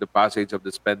 Duterte for the passage of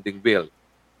the spending bill.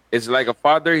 It's like a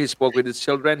father, he spoke with his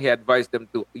children, he advised them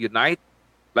to unite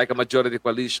like a majority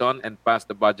coalition and pass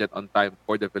the budget on time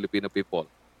for the Filipino people.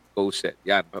 Go said.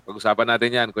 Yan, pag-usapan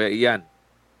natin yan, Kuya Ian.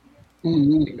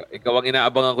 Ikaw ang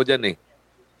inaabangan ko dyan eh.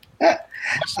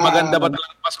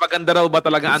 Mas maganda raw ba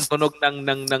talaga ang tunog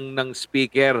ng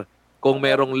speaker kung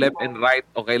merong left and right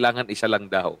o kailangan isa lang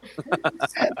daw?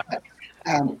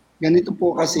 Ganito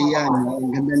po kasi yan.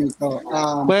 Ang ganda nito.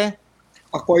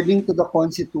 According to the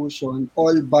Constitution,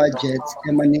 all budgets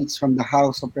emanates from the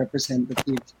House of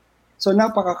Representatives. So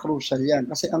napaka-crucial yan.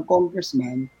 Kasi ang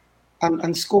congressman,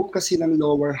 ang scope kasi ng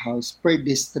lower house per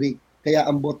district. Kaya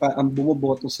ang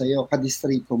bumoboto sa'yo,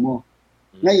 kadistrito mo.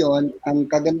 Ngayon, ang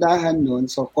kagandahan nun,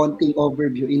 so konting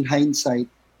overview in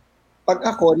hindsight, pag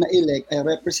ako na-elect, I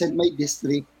represent my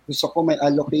district, gusto ko may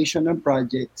allocation ng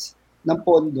projects, ng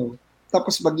pondo,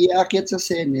 tapos mag-iakyat sa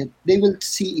Senate, they will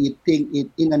see it, think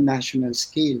it in a national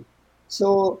scale.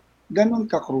 So, ganun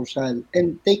ka-crucial.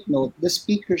 And take note, the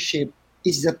speakership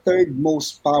is the third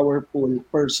most powerful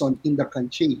person in the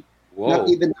country. Whoa.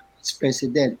 Not even the vice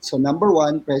president. So, number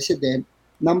 1, president.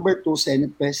 Number 2,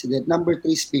 Senate President. Number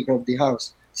 3, Speaker of the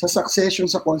House. Sa succession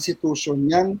sa Constitution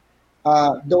niyang,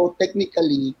 though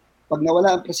technically, pag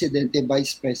nawala ang Presidente,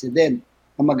 Vice President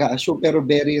ang mag-a-assume, pero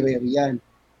very rare yan.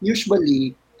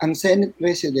 Usually, ang Senate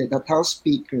President at House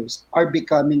Speakers are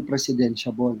becoming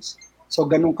presidentiables. So,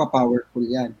 ganun ka-powerful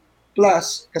yan.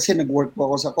 Plus, kasi nag-work po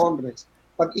ako sa Congress,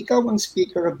 pag ikaw ang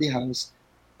Speaker of the House,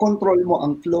 control mo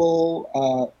ang flow,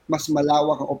 mas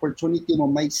malawak ang opportunity mo,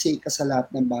 may say ka sa lahat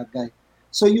ng bagay.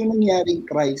 So yung nangyaring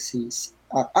crisis,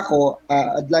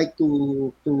 I'd like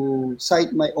to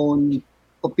cite my own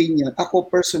opinion. Ako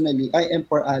personally, I am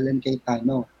for Alan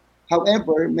Cayetano.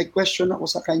 However, may question ako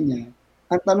sa kanya.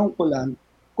 Ang tanong ko lang,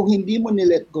 kung hindi mo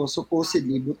nilet go,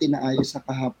 supposedly, buti na ayos sa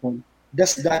kahapon,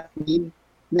 does that mean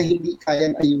na hindi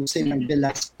kayang ayusin ng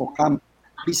Velasco camp?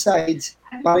 Besides,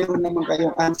 pareho naman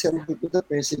kayong answerable to the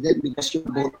president because you're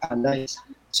both allies.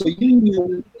 So yun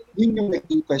yung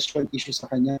naging question issue sa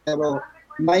kanya. Pero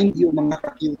Mind you, mga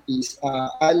ka-cuties,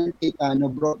 Alan Cayetano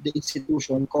brought the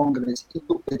institution, Congress,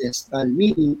 into pedestal,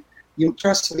 meaning yung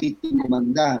trust rating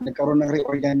gumanda. Nagkaroon ng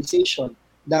reorganization.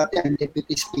 Dati ang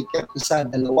deputy speaker, isa,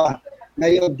 dalawa.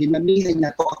 Ngayon, dinamihan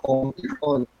niya to ako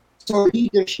all. So,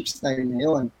 leadership style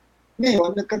ngayon.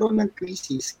 Ngayon, nagkaroon ng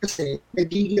crisis kasi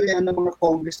nagigilian ng mga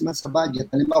congressman sa budget.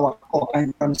 Halimbawa, ako, I'm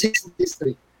from 6th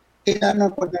district.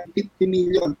 Kailangan ko ng 50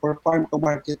 million for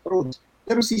farm-to-market roads.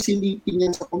 Pero sisilipin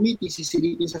niya sa committee,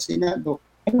 sisilipin sa Senado.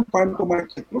 Ano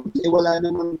farm-to-market roads? Wala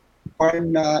namang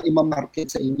farm na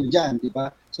imamarket sa inyo dyan, di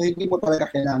ba? So, hindi mo talaga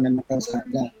kailangan ng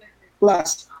kalsada.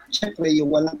 Plus, syempre,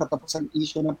 yung walang katapusang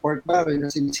issue ng pork barrel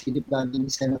na sinisilip lagi ni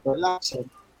Senator Lacson,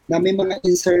 na may mga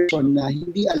insertion na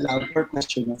hindi allowed or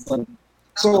questionable.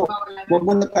 So, huwag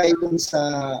muna tayo dun sa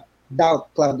doubt,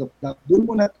 cloud of doubt. Doon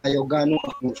muna tayo gano'ng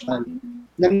ka-crucial.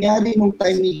 Nangyari nung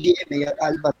time ni GMA at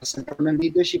Alvarez, nagkaroon ng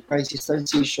leadership crisis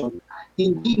transition,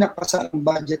 hindi napasa ang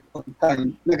budget on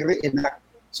time, nag-re-enact.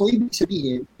 So, ibig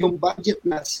sabihin, yung budget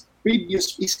na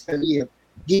previous fiscal year,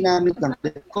 ginamit lang.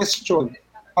 Question,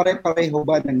 pare-pareho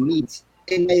ba ng needs?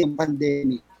 Ngayong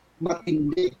pandemic,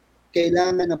 matindi.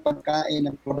 Kailangan ng pagkain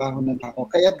ng trabaho ng tao.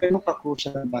 Kaya ganun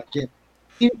ka-crucial ang budget.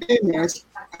 In fairness,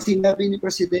 sinabi ni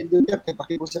President Duterte,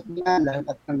 pakiusap ni Alan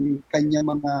at ang kanya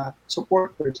mga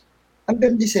supporters,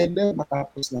 hanggang December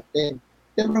matapos natin.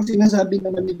 Pero ang sinasabi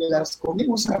naman ni Velasco, may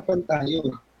usapan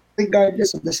tayo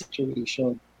regardless of the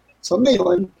situation. So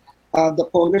ngayon, the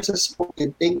Congress has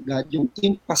spoken, thank God, yung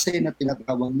impasse na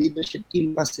tinatawag, leadership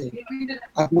impasse,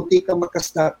 at muti ka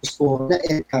makastatus ko na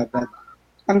kagad.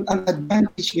 Ang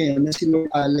advantage ngayon na si Lord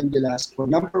Alan Velasco,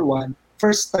 number one,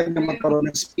 first time na magkaroon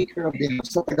ng Speaker of the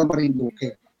House na taga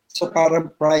Marinduque. So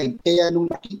parang pride. Kaya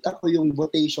nung nakita ko yung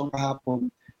votation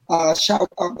kahapon, shout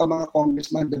out ang mga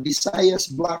congressman, the Visayas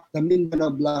Bloc, the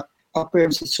Mindanao Bloc,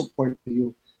 affirms its support to you.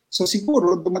 So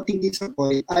siguro, dumating din sa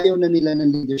point, ayaw na nila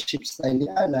ng leadership style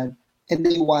ni Alan and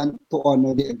they want to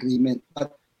honor the agreement.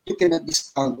 But you cannot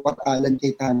discount what Alan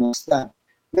Cayetano has done.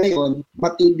 Ngayon,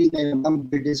 matindi ngayon ang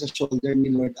burden sa shoulder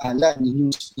ni Lord Alan,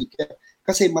 yung speaker.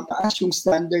 Kasi mataas yung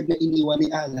standard na iniwan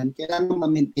ni Alan, kailangan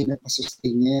ma-maintain at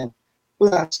ma-sustain niya yan.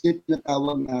 Plus, yung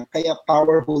tinatawag na, kaya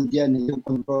power hold yan, yung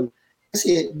control.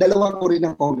 Kasi dalawa ko rin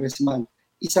ang congressman.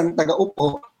 Isang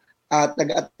taga-upo at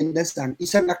taga-attendance lang.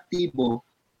 Isang aktibo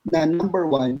na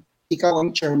number one, ikaw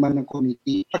ang chairman ng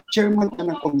committee. Pag chairman ka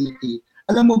ng committee,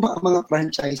 alam mo ba ang mga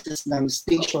franchises ng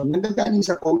station nanggagaling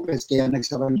sa Congress kaya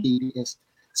nagsarang PBS?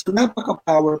 So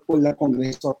napaka-powerful na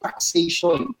Kongreso.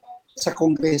 Taxation sa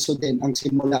Kongreso din ang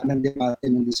simula ng debate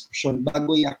ng diskusyon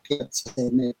bago iakyat sa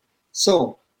Senate.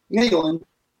 So, ngayon,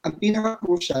 ang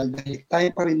pinaka-crucial dahil tayo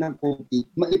pa rin ng COVID,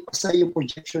 maipasa yung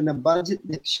projection ng budget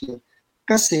next year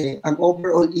kasi ang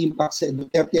overall impact sa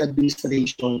Duterte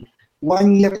administration,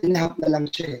 1 year and a half na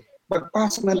lang siya.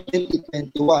 Pagpasok ng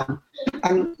 2021,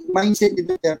 ang mindset ni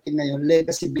Duterte ngayon,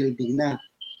 legacy building na.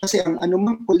 Kasi ang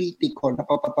anumang politiko na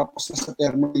papatapos na sa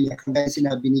termo niya, kagaya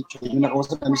sinabi ni Choy, nung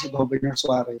nakausap namin si Governor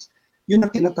Suarez, yun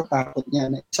ang kinatatakot niya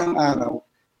na isang araw,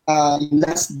 yung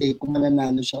last day, kung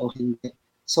mananalo siya o hindi.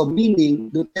 So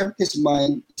meaning, Duterte's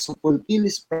mind is to fulfill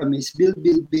his promise, build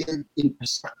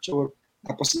infrastructure.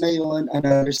 Tapos ngayon,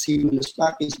 another stimulus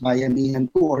package, bayanihan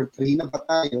 2 or 3 na ba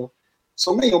tayo?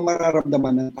 So ngayon,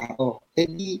 mararamdaman ng tao.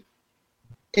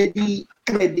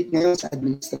 Credit ngayon sa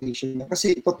administration.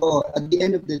 Kasi totoo, at the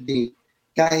end of the day,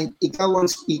 kahit ikaw ang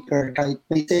speaker, kahit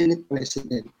may Senate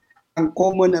President, ang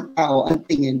common na tao ang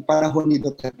tingin panahon ni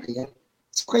Duterte yan.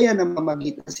 So kaya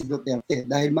namamagitan si Duterte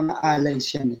dahil mga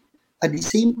allies yan. At the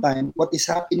same time, what is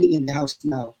happening in the House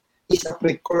now is a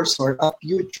precursor, a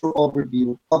future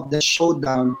overview of the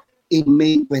showdown in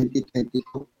May 2022.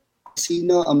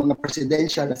 Sino ang mga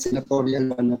presidential at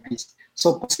senatorial wannabes?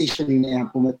 So positioning na yan,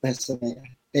 pumatesta na yan.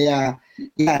 Kaya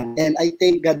yan, and I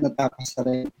thank God natapos na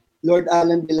rin. Lord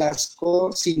Alan Velasco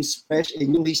seems fresh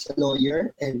and new. He's a lawyer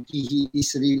and he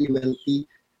is really wealthy.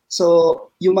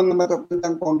 So yung mga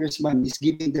matatandang congressman is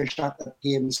giving their shot at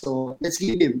him. So let's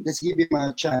give him a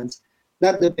chance.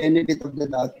 Not the benefit of the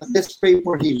doubt, but let's pray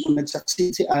for him. Kung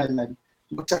nag-succeed si Alan,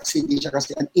 mag-succeed din siya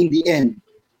kasi in the end,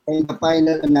 or in the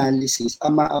final analysis,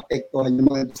 ang maapektuhan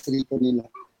yung mga distrito nila,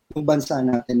 yung bansa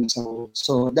natin sa whole.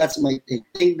 So that's my take.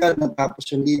 Thank God natapos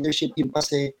yung leadership yung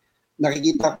kasi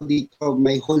nakikita ko dito,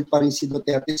 may hold pa rin si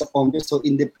Duterte sa Congress, so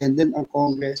independent ang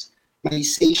Congress, may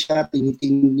say siya,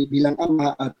 tinitingin bilang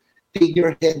ama at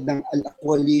figurehead ng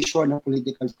coalition ng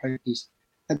political parties.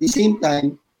 At the same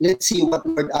time, let's see what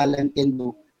Lord Alan can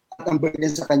do. At ang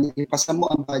burden sa kanya, ipasa mo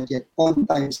ang budget on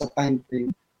time sa time frame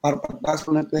para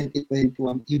pagpasok ng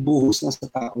 2021, ibuhos na sa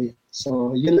tao yan.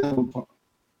 So, yun lang po.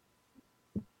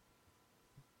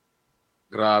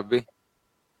 Grabe.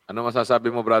 Ano masasabi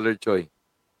mo, Brother Choi?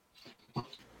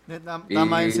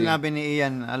 Tama yung sinabi ni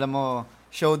Ian. Alam mo,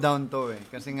 showdown to eh.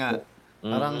 Kasi nga,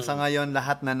 parang sa ngayon,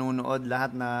 lahat nanonood,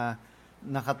 lahat na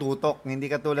nakatutok.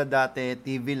 Hindi katulad dati,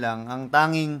 TV lang. Ang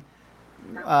tanging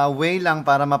way lang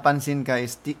para mapansin ka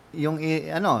is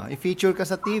i-feature ka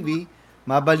sa TV,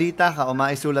 mabalita ka o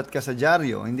maisulat ka sa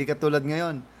dyaryo. Hindi katulad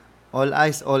ngayon. All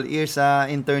eyes, all ears sa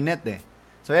internet eh.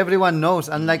 So everyone knows.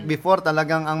 Unlike before,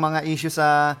 talagang ang mga issue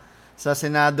sa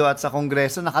Senado at sa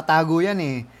Kongreso, nakatago yan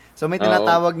eh. So may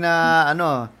tinatawag na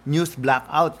news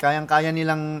blackout. Kayang-kaya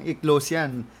nilang i-close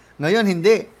yan. Ngayon,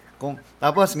 hindi.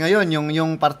 Tapos ngayon,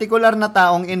 yung particular na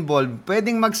taong involved,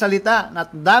 pwedeng magsalita at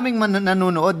daming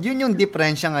nanonood. Yun yung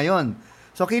diferensya ngayon.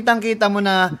 So kitang-kita mo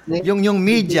na yung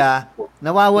media,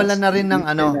 nawawalan na rin ng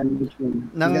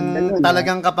ng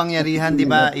talagang kapangyarihan, di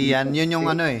ba, Ian? Yun yung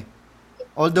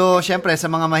Although, syempre, sa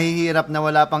mga mahihirap na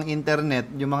wala pang internet,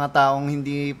 yung mga taong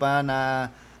hindi pa na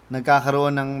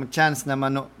nagkakaroon ng chance na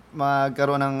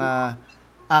magkaroon ng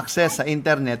access sa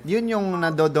internet, yun yung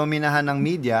nadodominahan ng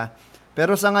media.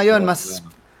 Pero sa ngayon, mas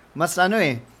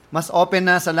open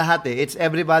na sa lahat eh. It's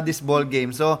everybody's ball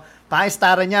game. So,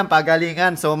 pa-estaran niyan,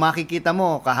 pagalingan. So, makikita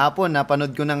mo, kahapon,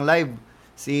 napanood ko ng live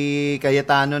si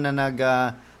Cayetano na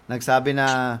nagsabi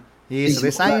na he is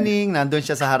resigning, nandun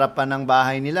siya sa harapan ng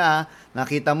bahay nila.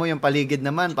 Nakita mo yung paligid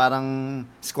naman, parang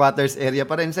squatters area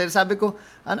pa rin. Sabi ko,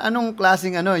 anong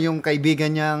klaseng yung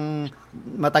kaibigan niyang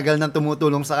matagal nang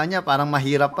tumutulong sa kanya, parang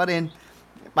mahirap pa rin.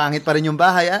 Pangit pa rin yung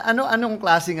bahay. Anong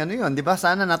klaseng yun? Di ba?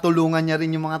 Sana natulungan niya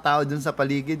rin yung mga tao dun sa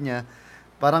paligid niya.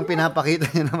 Parang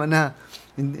pinapakita niya naman na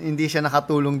hindi siya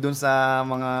nakatulong dun sa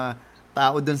mga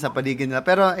tao dun sa paligid nila.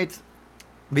 Pero it's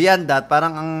beyond that,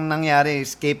 parang ang nangyari,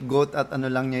 scapegoat at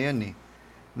lang niya yun eh.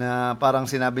 Na parang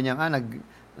sinabi niya,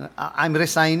 I'm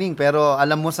resigning, pero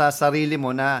alam mo sa sarili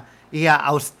mo na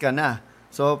i-oust ka na.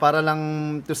 So, para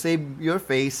lang to save your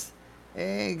face,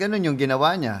 ganun yung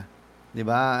ginawa niya. Di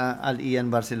ba,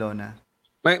 Ian Barcelona?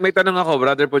 May tanong ako,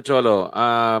 Brother Pocholo,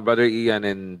 Brother Ian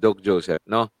and Doc Joseph,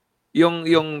 no?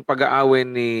 Yung pag-aaway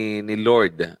ni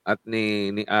Lord at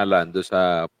ni Alan do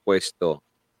sa pwesto,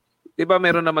 di ba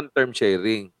meron naman term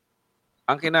sharing?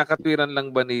 Ang kinakatwiran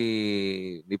lang ba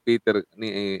ni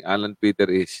Alan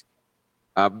Peter is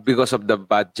because of the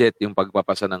budget, yung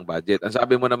pagpapasa ng budget. Ang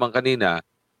sabi mo naman kanina,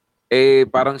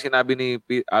 parang sinabi ni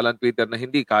Alan Peter na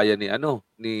hindi kaya ni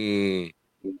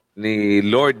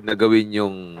Lord na gawin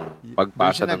yung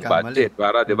pagpasa ng budget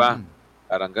para, 'di ba?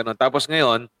 Parang ganoon. Tapos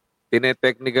ngayon,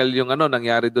 tinetechnical yung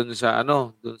nangyari doon sa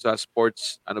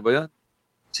sports, ba 'yon?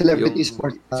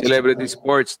 Celebrity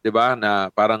sports, 'di ba?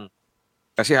 Na parang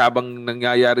kasi habang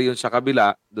nangyayari yun sa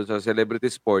kabila, doon sa celebrity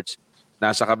sports,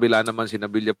 nasa kabila naman si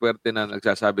Nabilia Puerte na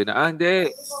nagsasabi na,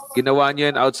 hindi, ginawa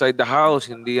niyo yan outside the house,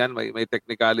 hindi yan, may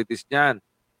technicalities niyan.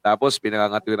 Tapos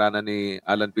pinangangatwiranan ni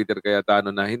Alan Peter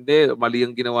Cayetano na hindi, mali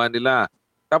ang ginawa nila.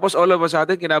 Tapos all of a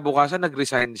sudden, kinabukasan,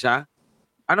 nag-resign siya.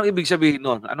 Anong ibig sabihin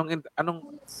nun? Anong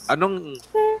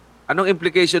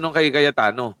implication ng kay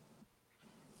Cayetano?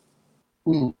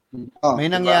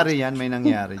 May nangyari yan, may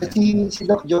nangyari yan. Kasi si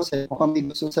Doc Joseph, mukhang may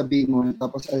gusto sabihin mo,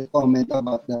 tapos I'll comment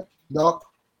about that. Doc?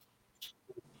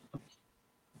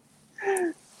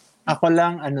 Ako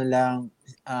lang,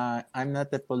 I'm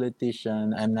not a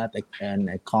politician, I'm not an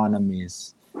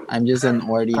economist. I'm just an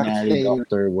ordinary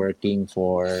doctor working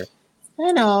for,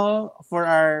 for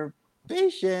our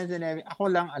patients and everything. Ako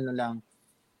lang,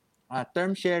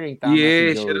 term sharing, tama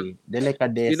si Joey.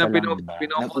 Delikadesa lang, diba?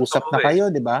 Nag-usap na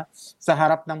kayo, diba? Sa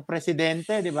harap ng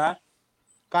presidente, diba?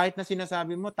 Kahit na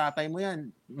sinasabi mo, tatay mo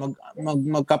yan,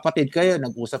 magkapatid kayo,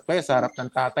 nag-usap kayo sa harap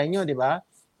ng tatay nyo, diba?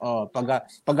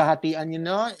 Paghahatian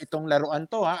nyo, itong laruan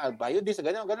to, I'll buy you this,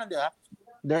 ganun, diba?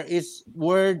 There is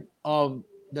word of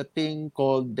the thing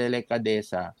called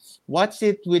delicadeza. What's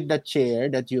it with the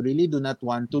chair that you really do not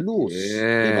want to lose?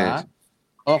 Yes. Diba?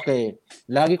 Okay.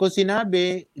 Lagi ko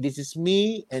sinabi, this is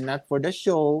me and not for the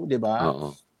show, diba?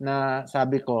 Na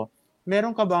sabi ko,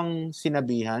 meron ka bang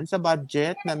sinabihan sa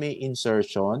budget na may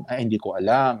insertion? Hindi ko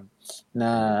alam.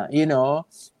 Na,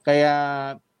 kaya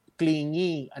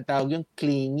clingy. Ang tawag yung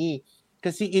clingy.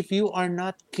 Kasi if you are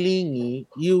not clingy,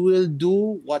 you will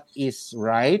do what is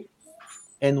right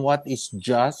and what is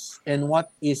just and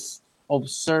what is of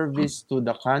service to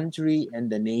the country and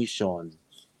the nation.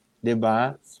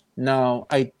 Diba? Now,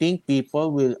 I think people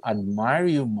will admire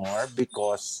you more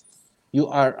because you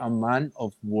are a man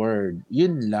of word.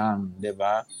 Yun lang,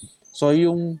 diba? So,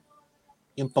 yung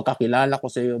pagkakilala ko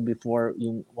sa iyo before,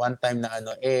 yung one time na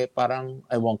parang,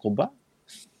 ewan ko ba?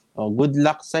 Good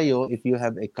luck sa iyo if you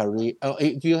have a career,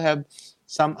 if you have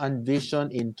some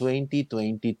ambition in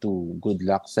 2022. Good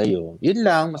luck sa iyo. Yun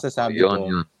lang masasabi ko.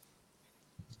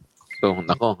 So,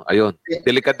 nako, ayun.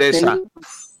 Delikadesa.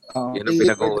 Yan ang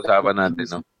pinag-uusapan natin,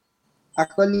 no?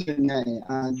 Actually, yun nga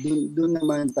doon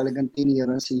naman talagang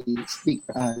tinira si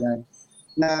Speaker Alan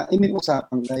na may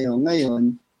usapan kayo.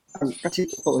 Ngayon, kasi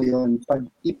totoo yun,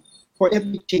 for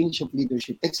every change of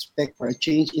leadership, expect for a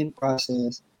change in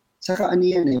process. Saka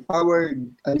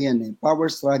power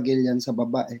struggle yan sa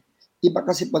baba eh. Iba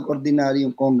kasi pag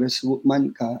ordinaryong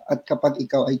congresswoman ka at kapag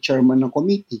ikaw ay chairman ng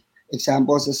committee.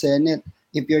 Example sa Senate,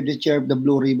 if you're the chair of the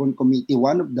Blue Ribbon Committee,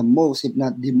 one of the most, if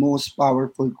not the most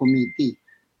powerful committee.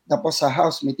 Tapos sa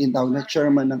House, may tinatawag na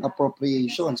chairman ng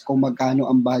appropriations. Kung magkano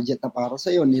ang budget na para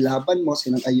sa'yo, nilaban mo,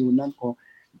 sinang-ayunan ko.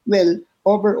 Well,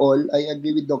 overall, I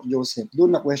agree with Doc Joseph.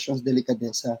 Doon na questions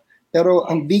delikadesa. Pero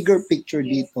ang bigger picture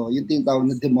dito, yung tinatawag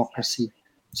na democracy.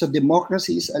 So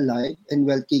democracy is alive and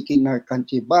well kicking in our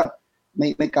country. But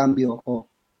may cambio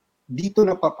ako. Dito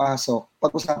na papasok,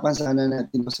 pag-usapan sana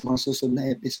natin sa mga susunod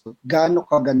na episode, gaano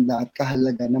kaganda at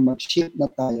kahalaga na mag-shift na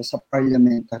tayo sa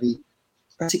parliamentary.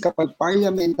 Kasi kapag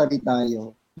parliamentary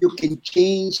tayo, you can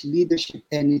change leadership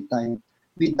anytime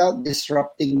without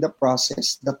disrupting the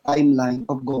process, the timeline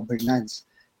of governance.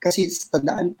 Kasi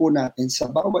tandaan po natin,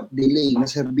 sa bawat delay na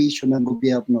serbisyo ng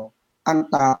gobyerno, ang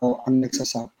tao ang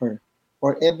nagsasuffer.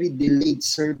 For every delayed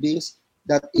service,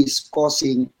 that is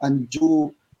causing undue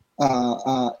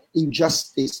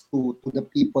injustice to the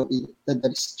people that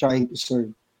is trying to serve,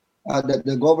 that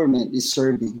the government is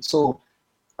serving. So,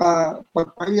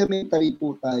 pag parliamentary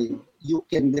po tayo, you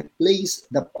can replace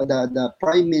the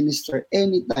Prime Minister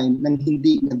anytime nang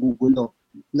hindi nagugulo.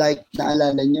 Like,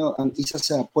 naalala nyo, ang isa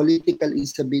sa political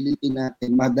instability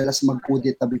natin, madalas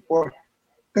mag-kudeta before.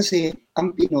 Kasi,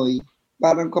 ang Pinoy,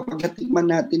 parang kapag natikman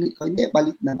natin ito, hindi,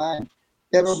 balik naman.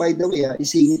 Pero by the way,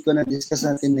 isingit ko na discuss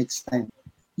natin next time.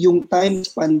 Yung time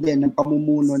span din ng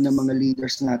pamumuno ng mga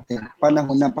leaders natin,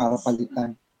 panahon na para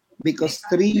palitan. Because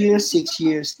 3 years, 6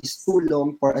 years is too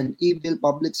long for an evil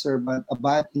public servant, a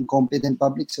bad, incompetent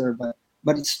public servant,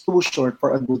 but it's too short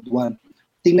for a good one.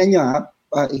 Tingnan nyo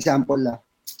example lang.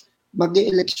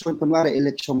 Mag-e-election, kunwari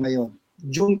election ngayon,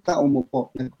 June taon mo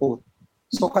po, nag-vote.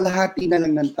 So kalahati na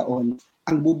lang ng taon,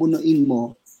 ang bubunuin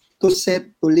mo to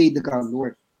lay the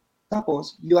groundwork.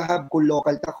 Tapos, you have kung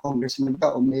local ka, congressman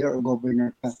ka, o mayor o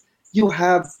governor ka, you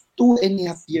have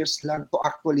 2.5 years lang to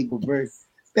actually govern.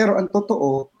 Pero ang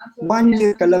totoo, 1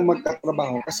 year ka lang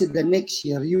magtatrabaho kasi the next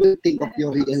year, you will think of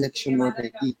your re-election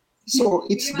already. So,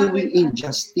 it's doing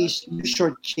injustice. You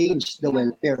shortchange the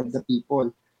welfare of the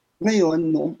people. Ngayon,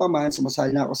 noong pa man,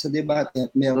 sumasali na ako sa debate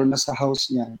at meron na sa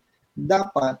house niya,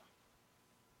 dapat,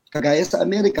 kagaya sa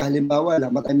Amerika, halimbawa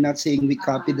lang, but I'm not saying we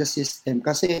copy the system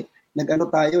kasi nag-ano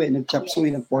tayo nag-chop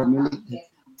suey, nag-formulate.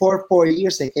 For 4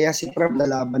 years kaya si Trump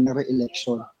lalaban na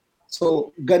re-election.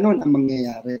 So, ganun ang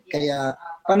mangyayari. Kaya,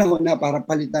 panahon na para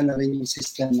palitan na rin yung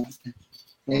system natin.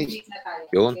 Okay?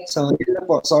 Yun. So, yun na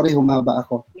po. Sorry, humaba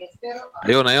ako.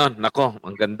 Ayun. Nako,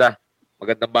 ang ganda.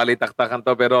 Magandang balitaktakan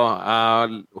to, pero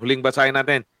huling basahin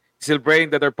natin. Still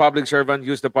praying that our public servant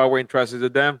use the power entrusted to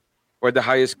them for the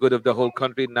highest good of the whole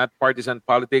country, not partisan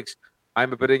politics.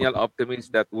 I'm a perennial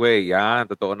optimist that way. Yan,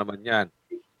 totoo naman yan.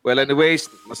 Well, anyways,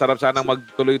 masarap sanang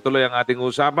magtuloy-tuloy ang ating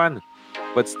usapan.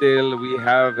 But still, we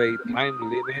have a time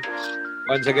limit.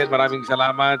 Once again, maraming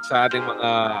salamat sa ating mga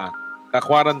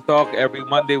Kakwaran Talk every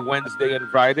Monday, Wednesday,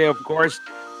 and Friday. Of course,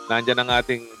 nandyan ang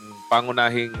ating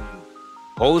pangunahing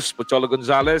host, Pocholo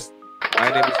Gonzales.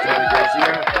 My name is Joey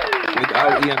Garcia with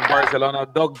Ian Barcelona,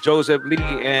 Doc Joseph Lee,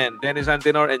 and Dennis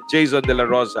Antenor, and Jason De La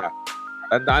Rosa.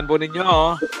 Tandaan po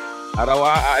ninyo,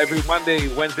 every Monday,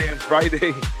 Wednesday, and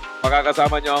Friday,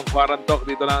 makakasama nyo ang Quaran Talk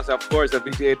dito lang sa, of course, sa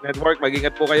VC8 Network.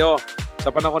 Mag-ingat po kayo sa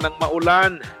panahon ng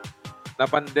maulan na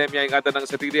pandemya. Ingatan ng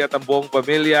sarili at ang buong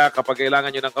pamilya. Kapag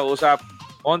kailangan nyo ng kausap,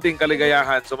 konting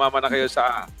kaligayahan, sumama na kayo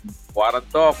sa Quaran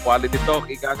Talk, Quality Talk.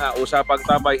 Ika nga, usapang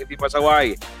tambay, hindi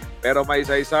pasaway. Pero may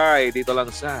saysay dito lang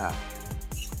sa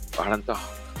Quaran Talk.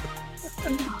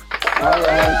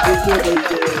 Alright, thank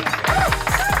you.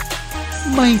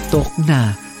 May talk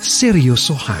na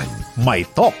seryosohan. May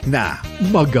talk na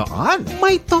magaan.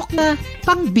 May talk na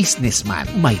pang-businessman.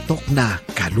 May talk na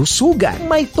kalusugan.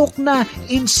 May talk na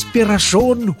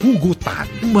inspirasyon hugutan.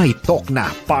 May talk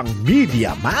na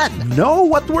pang-media man. Know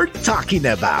what we're talking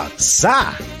about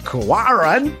sa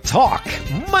Quaran Talk.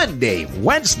 Monday,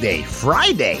 Wednesday,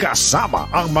 Friday. Kasama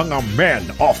ang mga men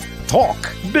of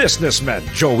Talk. Businessman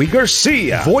Joey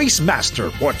Garcia, Voice Master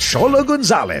Pocholo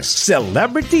Gonzales,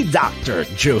 Celebrity Doctor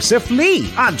Joseph Lee,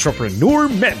 Entrepreneur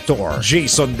Mentor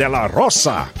Jason De La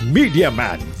Rosa, Media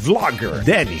Man, Vlogger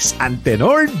Dennis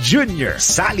Antenor Jr.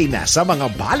 Sali na sa mga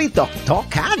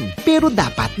balitok-tokan. Pero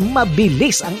dapat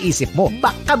mabilis ang isip mo.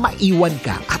 Baka maiwan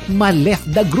ka at ma-left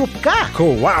the group ka.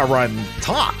 Kuwaran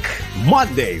Talk.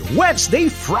 Monday, Wednesday,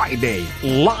 Friday.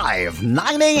 Live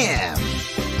 9 a.m.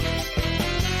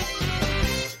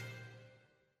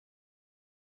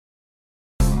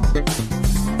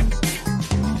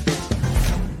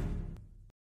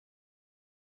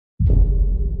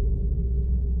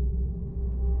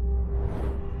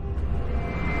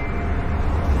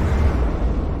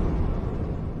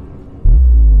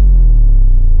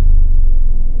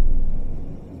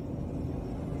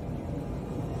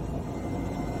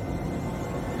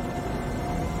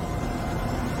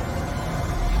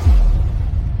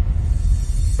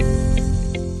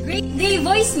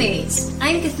 Voicemates!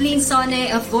 I'm Kathleen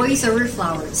Sonne of Voice Over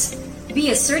Flowers.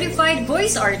 Be a certified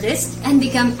voice artist and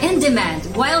become in demand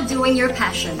while doing your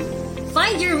passion.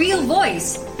 Find your real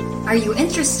voice. Are you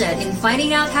interested in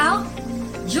finding out how?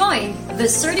 Join the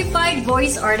Certified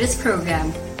Voice Artist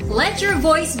Program. Let your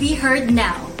voice be heard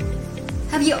now.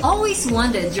 Have you always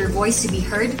wanted your voice to be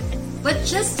heard, but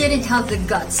just didn't have the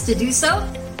guts to do so?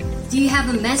 Do you have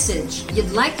a message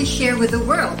you'd like to share with the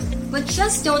world, but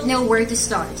just don't know where to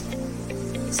start?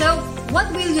 So,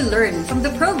 what will you learn from the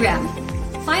program?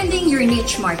 Finding your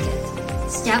niche market,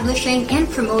 establishing and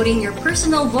promoting your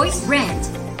personal voice brand,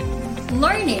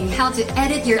 learning how to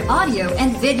edit your audio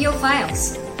and video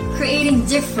files, creating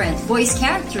different voice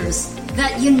characters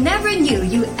that you never knew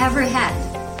you ever had,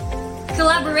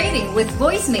 collaborating with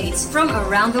voice mates from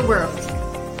around the world,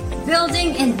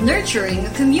 building and nurturing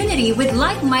a community with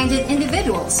like-minded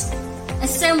individuals,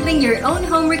 assembling your own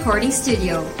home recording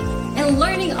studio, and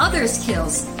learning other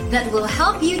skills that will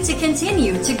help you to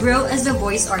continue to grow as a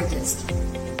voice artist.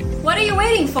 What are you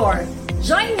waiting for?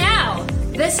 Join now!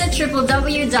 Visit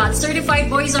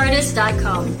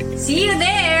www.certifiedvoiceartist.com. See you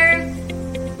there!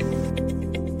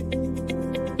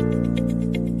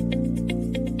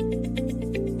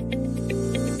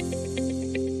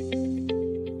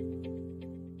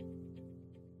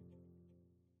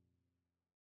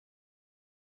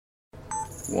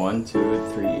 One,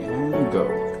 two, three, and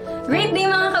go. Great day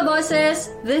mga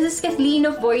kaboses! This is Kathleen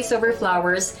of Voice Over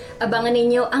Flowers. Abangan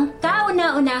ninyo ang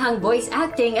kauna-unahang voice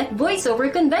acting at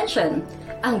voiceover convention,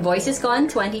 ang VoicesCon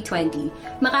 2020.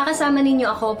 Makakasama ninyo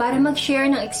ako para mag-share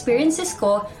ng experiences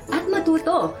ko at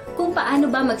matuto kung paano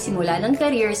ba magsimula ng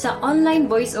career sa online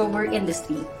voiceover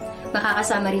industry.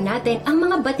 Makakasama rin natin ang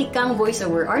mga batikang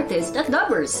voiceover artists at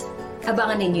dubbers.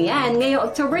 Abangan ninyo yan ngayong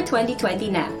October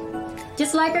 2020 na.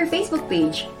 Just like our Facebook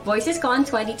page, VoicesCon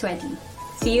 2020.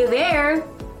 See you there!